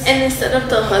 This is." And instead of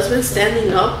the husband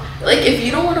standing up, like, if you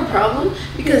don't want a problem,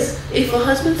 because if a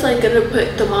husband's like gonna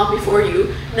put the mom before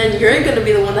you, then you're gonna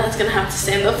be the one that's gonna have to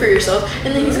stand up for yourself,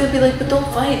 and then he's gonna be like, "But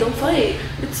don't fight.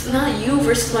 It's not you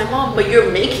versus my mom," but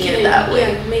you're making it that way.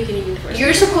 Yeah, you're making it you versus.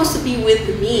 You're supposed to be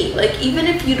with me. Like, even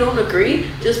if you don't agree,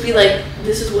 just be like,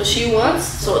 "This is what she wants,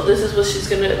 so this is what she's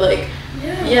gonna like."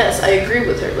 Yeah. Yes, I agree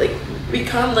with her. Like,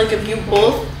 become like, if you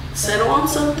both settle on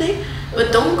something,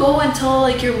 but don't go and tell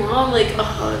like your mom. Like,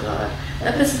 oh god,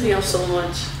 that pisses me off so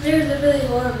much. They're really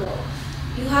horrible.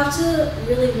 You have to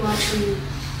really watch who you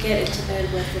get into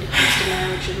bed with when it comes to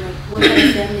marriage, and like what kind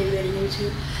of family you're getting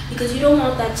into, because you don't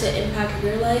want that to impact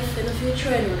your life in the future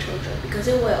and your children, because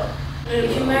it will.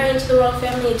 If you marry into the wrong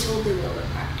family, it totally will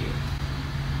impact you.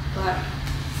 But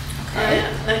okay.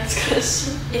 Next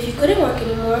question. If you couldn't work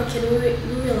anymore, can you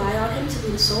rely on him to be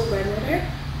the sole breadwinner?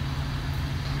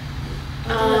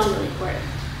 I think that's really important.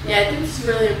 Yeah, I think it's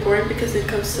really important because it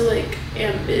comes to like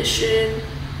ambition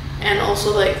and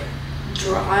also like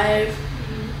drive.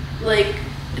 Mm-hmm. Like,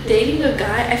 dating a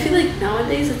guy, I feel like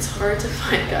nowadays it's hard to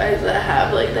find guys that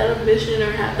have like that ambition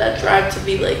or have that drive to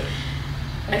be like,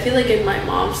 I feel like in my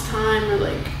mom's time, or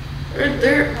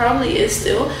there probably is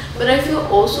still, but I feel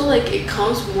also like it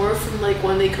comes more from like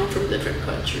when they come from different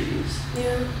countries.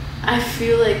 Yeah. I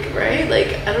feel like, right?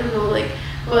 Like, I don't know, like,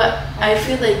 but I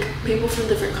feel like people from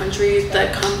different countries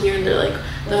that come here and they're like,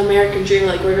 the American dream,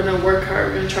 like, we're gonna work hard,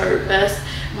 we're gonna try our best.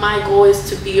 My goal is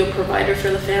to be a provider for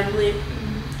the family.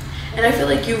 And I feel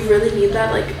like you really need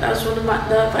that. Like, that's one of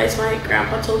the advice my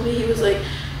grandpa told me. He was like,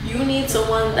 you need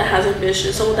someone that has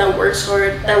ambition, someone that works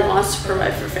hard, that wants to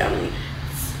provide for family.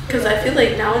 Because I feel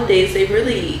like nowadays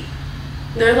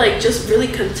they're like just really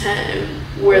content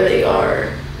where they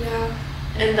are. Yeah.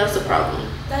 And that's the problem.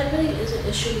 That really is an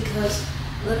issue, because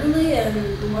literally in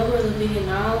the world we're living in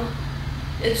now,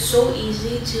 it's so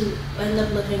easy to end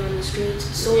up living on the streets.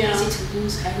 It's so easy to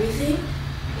lose everything.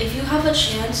 If you have a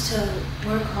chance to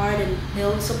work hard and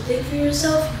build something for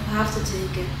yourself, you have to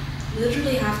take it. You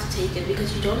literally have to take it,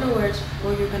 because you don't know where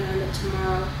you're going to end up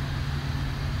tomorrow.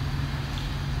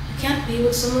 You can't be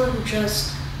with someone who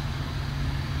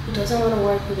doesn't want to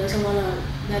work, who doesn't want to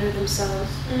better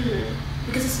themselves. Mm-hmm.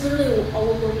 Because it's literally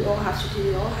what we all have to do.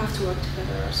 We all have to work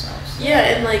together ourselves. Yeah,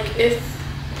 and like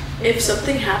if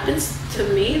something happens to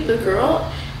me, the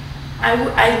girl,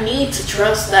 I need to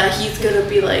trust that he's gonna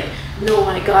be like, no,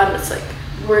 my God, it's like,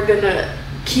 we're gonna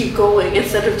keep going,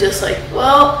 instead of just like,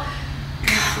 well,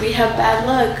 we have bad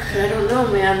luck. I don't know,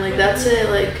 man. Like, that's it.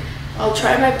 Like, I'll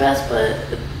try my best, but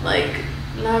like,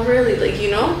 not really. Like,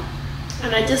 you know.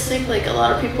 And I just think like a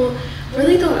lot of people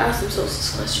really don't ask themselves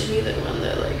this question either when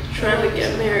they're like trying to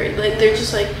get married. Like, they're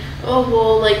just like, oh,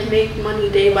 well, like, make money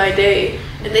day by day,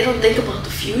 and they don't think about the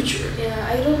future. Yeah,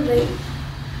 I don't think,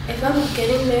 if I'm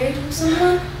getting married with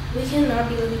someone, we cannot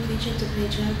be living paycheck to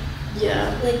paycheck.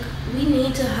 Yeah. Like, we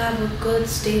need to have a good,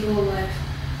 stable life.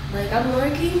 Like, I'm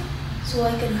working so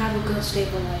I can have a good,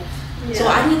 stable life. Yeah. So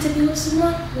I need to be with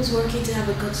someone who's working to have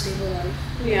a good, stable life.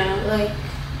 Yeah. Like,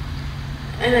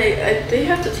 and I they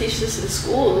have to teach this in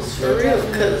schools for real,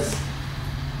 because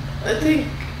I think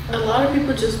a lot of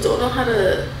people just don't know how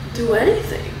to do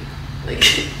anything. Like,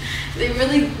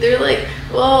 they're like,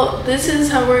 well, this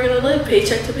is how we're gonna live,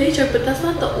 paycheck to paycheck, but that's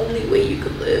not the only way you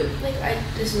could live. Like,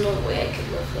 there's no way I could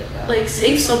live like that. Like,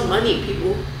 save some money,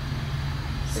 people.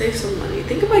 Save some money.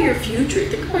 Think about your future.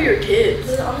 Think about your kids.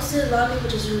 But honestly, a lot of people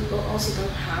just also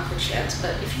don't have the chance.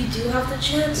 But if you do have the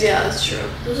chance, Yeah, that's true.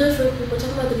 those are for people. We're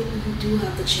talking about the people who do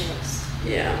have the chance.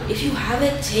 Yeah. If you have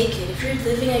it, take it. If you're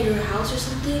living at your house or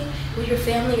something with your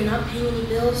family, you're not paying any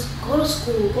bills, go to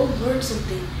school, go learn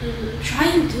something. Try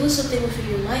and do something with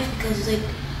your life, because like,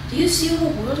 do you see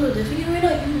what world we're living in right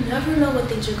now? You never know when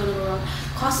things are gonna go wrong.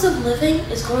 Cost of living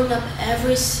is going up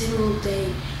every single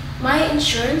day. My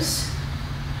insurance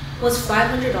was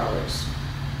 $500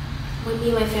 when me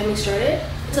and my family started.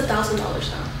 It's $1,000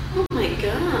 now. Oh my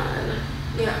god.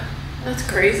 Yeah, That's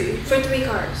crazy. for 3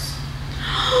 cars.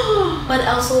 But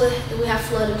also we have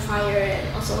flood and fire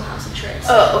and also house insurance.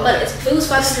 Oh, okay. But it was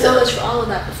 $500 for all of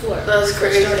that before. That's we first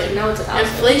crazy. started. Now it's $1,000.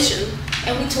 Inflation.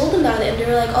 And we told them about it, and they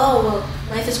were like, "Oh, well,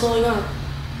 life is going up."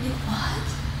 I'm like, what?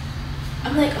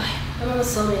 I'm like, my mom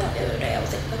was telling me that the other day. I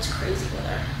was like, that's crazy with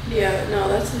her. Yeah, no,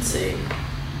 that's insane.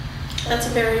 That's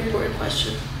a very important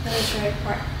question. That is very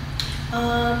important.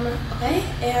 Okay,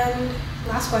 and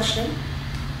last question.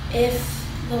 If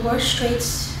the worst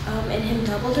traits in him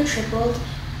doubled or tripled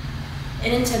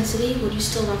in intensity, would you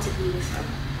still want to be with him?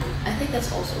 I think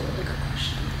that's also a really good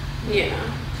question. Yeah,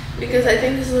 because I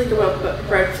think this is like about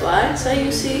red flags that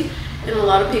you see, and a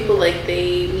lot of people, like,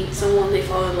 they meet someone, they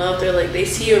fall in love, they're like, they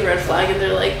see a red flag and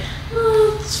they're like,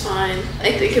 oh, it's fine.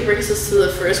 I think it brings us to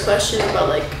the first question about,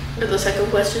 like, or the second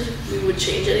question, if we would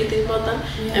change anything about them,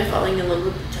 and falling in love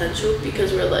with potential,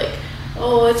 because we're like,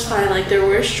 oh, it's fine, like, their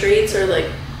worst traits are like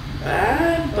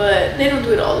bad, but they don't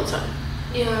do it all the time.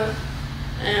 Yeah.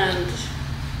 And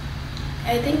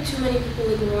I think too many people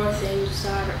ignore things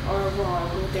that are wrong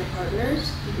with their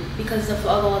partners because of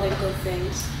all the good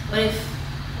things. But if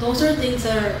those are things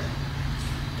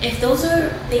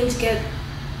get,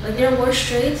 like, their worst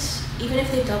traits, even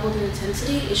if they doubled in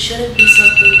intensity, it shouldn't be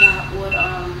something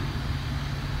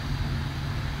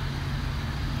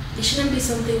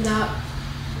that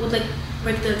would like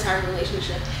break the entire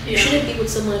relationship. You shouldn't be with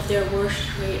someone if their worst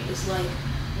trait is like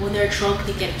when they're drunk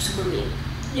they get super mean.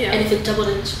 yeah. And if it doubled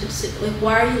like,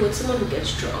 why are you with someone who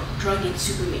gets drunk and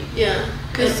super mean? Yeah,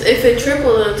 because if it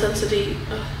tripled in intensity,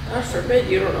 God forbid,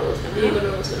 you don't know what's gonna You happen.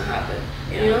 don't know what's gonna happen.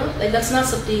 Yeah. You know, like, that's not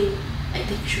something I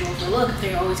think you should overlook if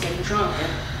they're always getting drunk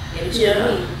and getting super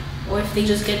Yeah. mean, or if they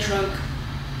just get drunk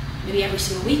maybe every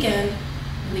single weekend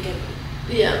and they get mean.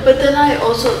 Yeah, but then I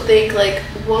also think, like,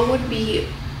 what would be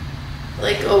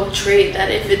like a trait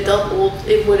that if it doubled,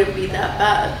 it wouldn't be that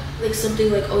bad? Like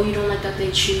something like, oh, you don't like that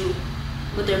they chew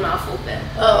with their mouth open,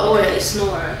 Oh, or okay. they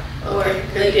snore, Okay, or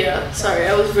good. like, Yeah, sorry,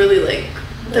 I was really like,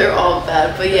 they're all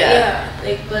bad, but yeah.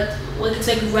 like, but like, it's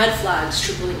like red flags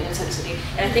tripling in intensity,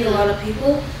 and I think a lot of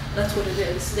people, that's what it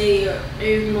is. They're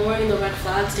ignoring the red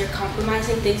flags. They're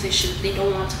compromising things they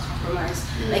don't want to compromise,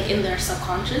 like in their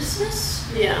subconsciousness.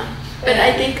 Yeah, but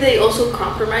I think they also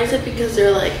compromise it because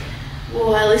they're like,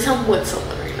 well, at least I'm with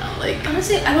someone right now. Like,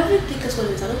 Honestly, I don't even think that's what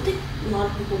it is. I don't think a lot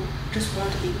of people just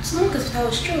want to be with someone, because if that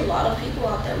was true, a lot of people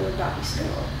out there would not be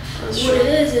single. that's What true.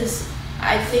 it is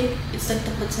I think it's like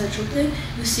the potential thing.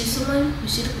 You see someone, you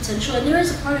see the potential, and there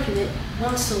is a part of you that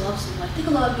wants to love someone. I think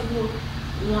a lot of people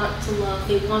want to love,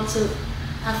 they want to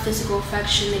have physical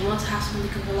affection, they want to have someone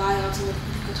they can rely on, someone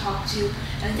they can talk to,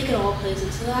 and I think it all plays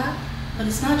into that. But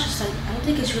it's not just like, I don't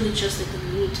think it's really just like the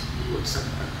need to be with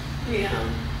someone. Yeah.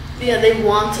 Yeah, they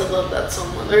want to love that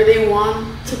someone, or they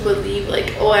want to believe,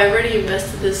 like, oh, I already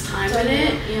invested this time in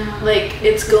it. Yeah. Like,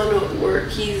 it's gonna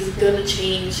work. He's gonna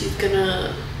change.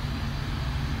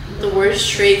 The worst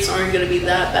traits aren't gonna be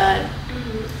that bad.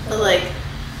 But, like,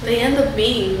 they end up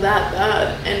being that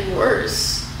bad and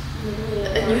worse.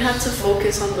 And you have to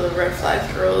focus on the red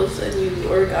flag girls, and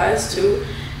or guys too.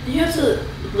 You have to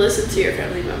listen to your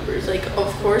family members, like,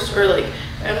 of course, or like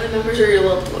family members or your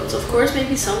loved ones. Of course,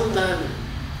 maybe some of them,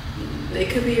 they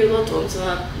could be your loved ones, and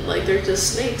not like they're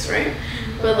just snakes, right?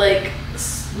 But like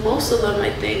most of them,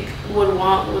 I think, would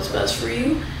want what's best for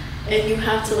you, and you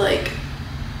have to like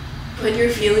put your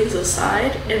feelings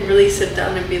aside and really sit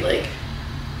down and be like,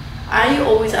 I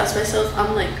always ask myself,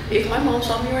 I'm like, if my mom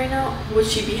saw me right now, would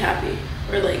she be happy?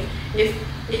 Or like, if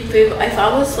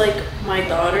I was like my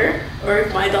daughter, or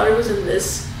if my daughter was in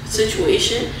this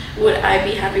situation, would I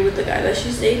be happy with the guy that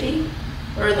she's dating?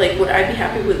 or like would I be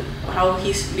happy with how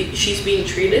she's being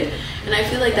treated? And I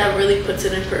feel like that really puts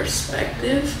it in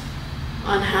perspective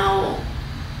on how,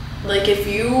 like, if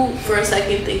you for a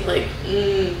second think like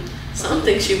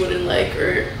something she wouldn't like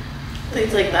or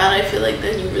things like that, I feel like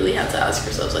then you really have to ask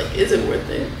yourselves, like, is it worth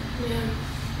it? Yeah,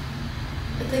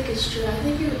 I think it's true. I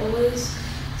think you always,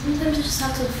 sometimes you just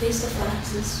have to face the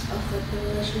facts of like the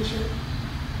relationship.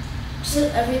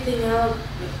 Sit everything out,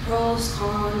 pros,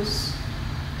 cons,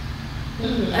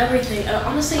 everything.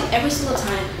 Honestly, every single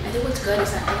time. I think what's good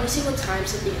is that every single time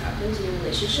something happens in your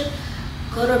relationship,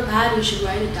 good or bad, you should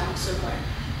write it down somewhere.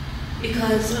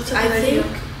 Because I think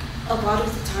a lot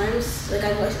of the times, like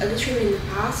I literally in the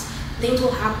past, things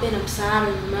will happen, I'm sad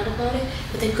and I'm mad about it,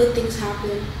 but then good things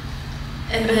happen.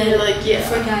 And then you're like, yeah.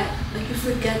 You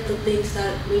forget the things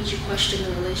that made you question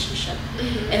the relationship.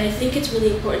 And I think it's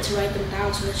really important to write them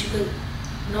down so that you can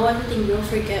know everything. You don't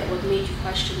forget what made you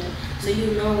question it. So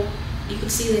you know, you can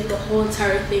see like the whole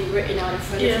entire thing written out in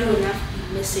front of you and not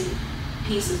be missing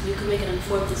pieces. You can make an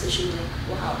informed decision like,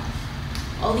 wow,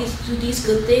 all these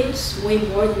good things weigh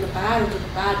more than the bad, or do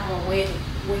the bad weigh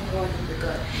more than the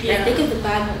good. Yeah. And I think if the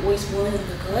bad weighs more than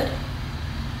the good,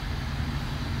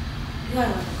 you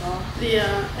gotta let it go.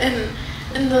 Yeah,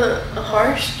 and the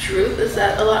harsh truth is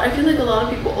that I feel like a lot of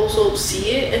people also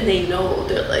see it and they know,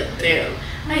 they're like, damn,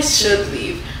 I should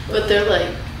leave, but they're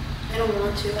like, I don't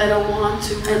want to. I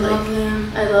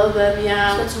love them.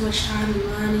 Yeah. Spend so much time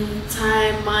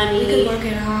and money. We could work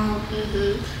it out.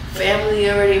 Family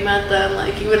already met them.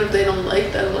 Like, even if they don't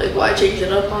like them, like, why change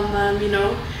it up on them? You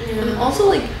know. Yeah. And also,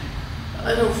 like,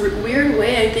 in a weird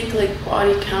way, I think like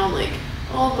body count, like,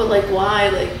 oh, but like why?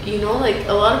 Like, you know, like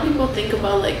a lot of people think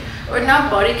about like, or not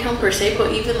body count per se,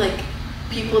 but even like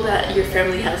people that your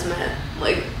family has met,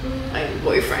 like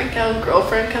boyfriend count,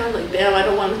 girlfriend count. Like, damn, I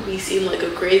don't want to be seen like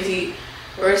a crazy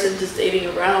person just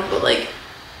dating around. But like,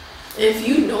 if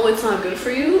you know it's not good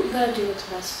for you, you gotta do what's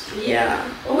best. Yeah,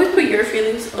 always put your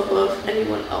feelings above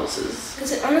anyone else's.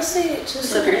 Because honestly, it's just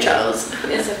except your child's.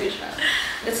 Except your child.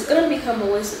 It's gonna become a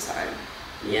waste of time.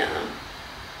 Yeah.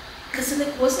 Because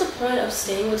like, what's the point of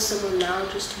staying with someone now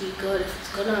just to be good if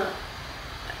it's gonna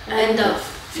end up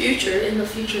future? In the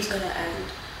future, it's gonna end.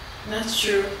 That's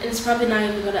true. And it's probably not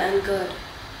even gonna end good.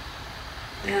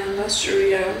 Yeah, that's true.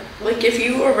 Yeah. Like, if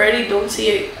you already don't see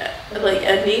it like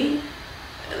ending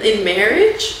in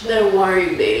marriage, then why are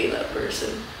you dating that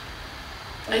person?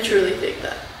 I truly think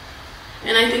that.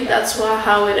 And I think that's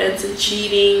how it ends in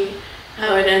cheating,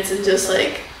 how it ends in just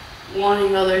like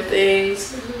wanting other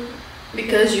things.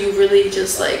 Because you really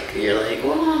just like, you're like,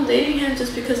 well, I'm dating him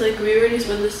just because like we already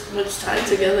spent this much time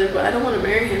together, but I don't want to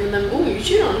marry him, and then boom, you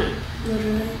cheat on him.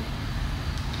 Literally.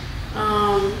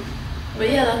 But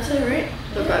yeah, that's it, right?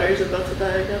 The battery's about to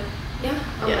die again. Yeah.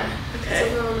 Okay. Yeah. Okay.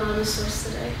 So we're on another source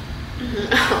today.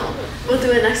 We'll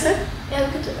do it next time. Yeah,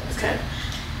 we could do it. Okay.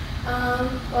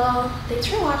 Well, thanks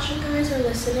for watching, guys, or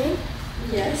listening.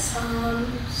 Yes.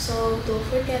 So don't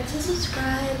forget to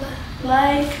subscribe,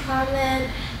 like, comment,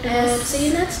 and see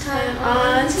you next time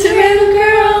on Two Random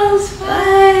Girls.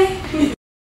 Bye.